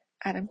Enns,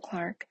 Adam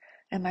Clark,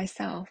 and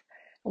myself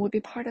will be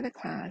part of the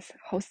class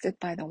hosted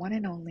by the one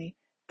and only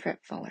Prit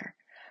Fuller.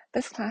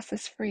 This class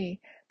is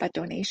free, but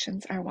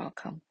donations are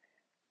welcome.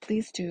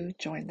 Please do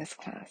join this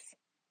class.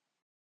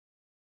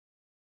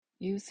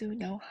 Yuzu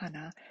no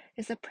Hana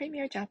is a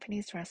premier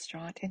Japanese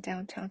restaurant in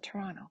downtown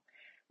Toronto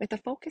with a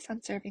focus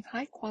on serving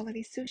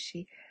high-quality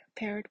sushi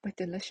paired with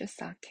delicious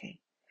sake.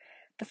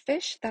 The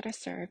fish that are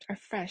served are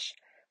fresh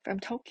from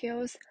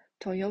Tokyo's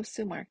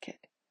Toyosu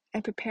Market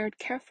and prepared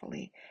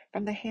carefully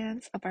from the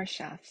hands of our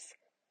chefs,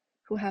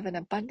 who have an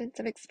abundance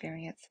of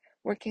experience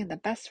working in the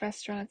best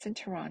restaurants in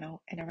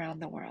Toronto and around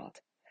the world.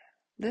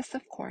 This,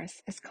 of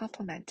course, is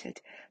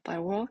complemented by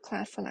a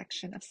world-class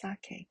selection of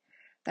sake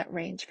that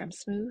range from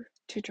smooth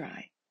to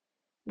dry.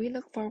 We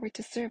look forward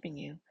to serving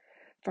you.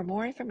 For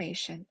more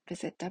information,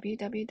 visit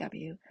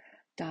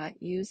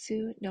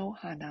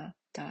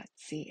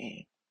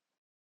www.yuzunohana.ca.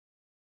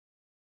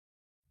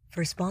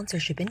 For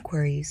sponsorship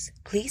inquiries,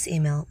 please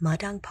email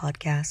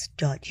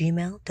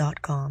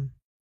madangpodcast.gmail.com.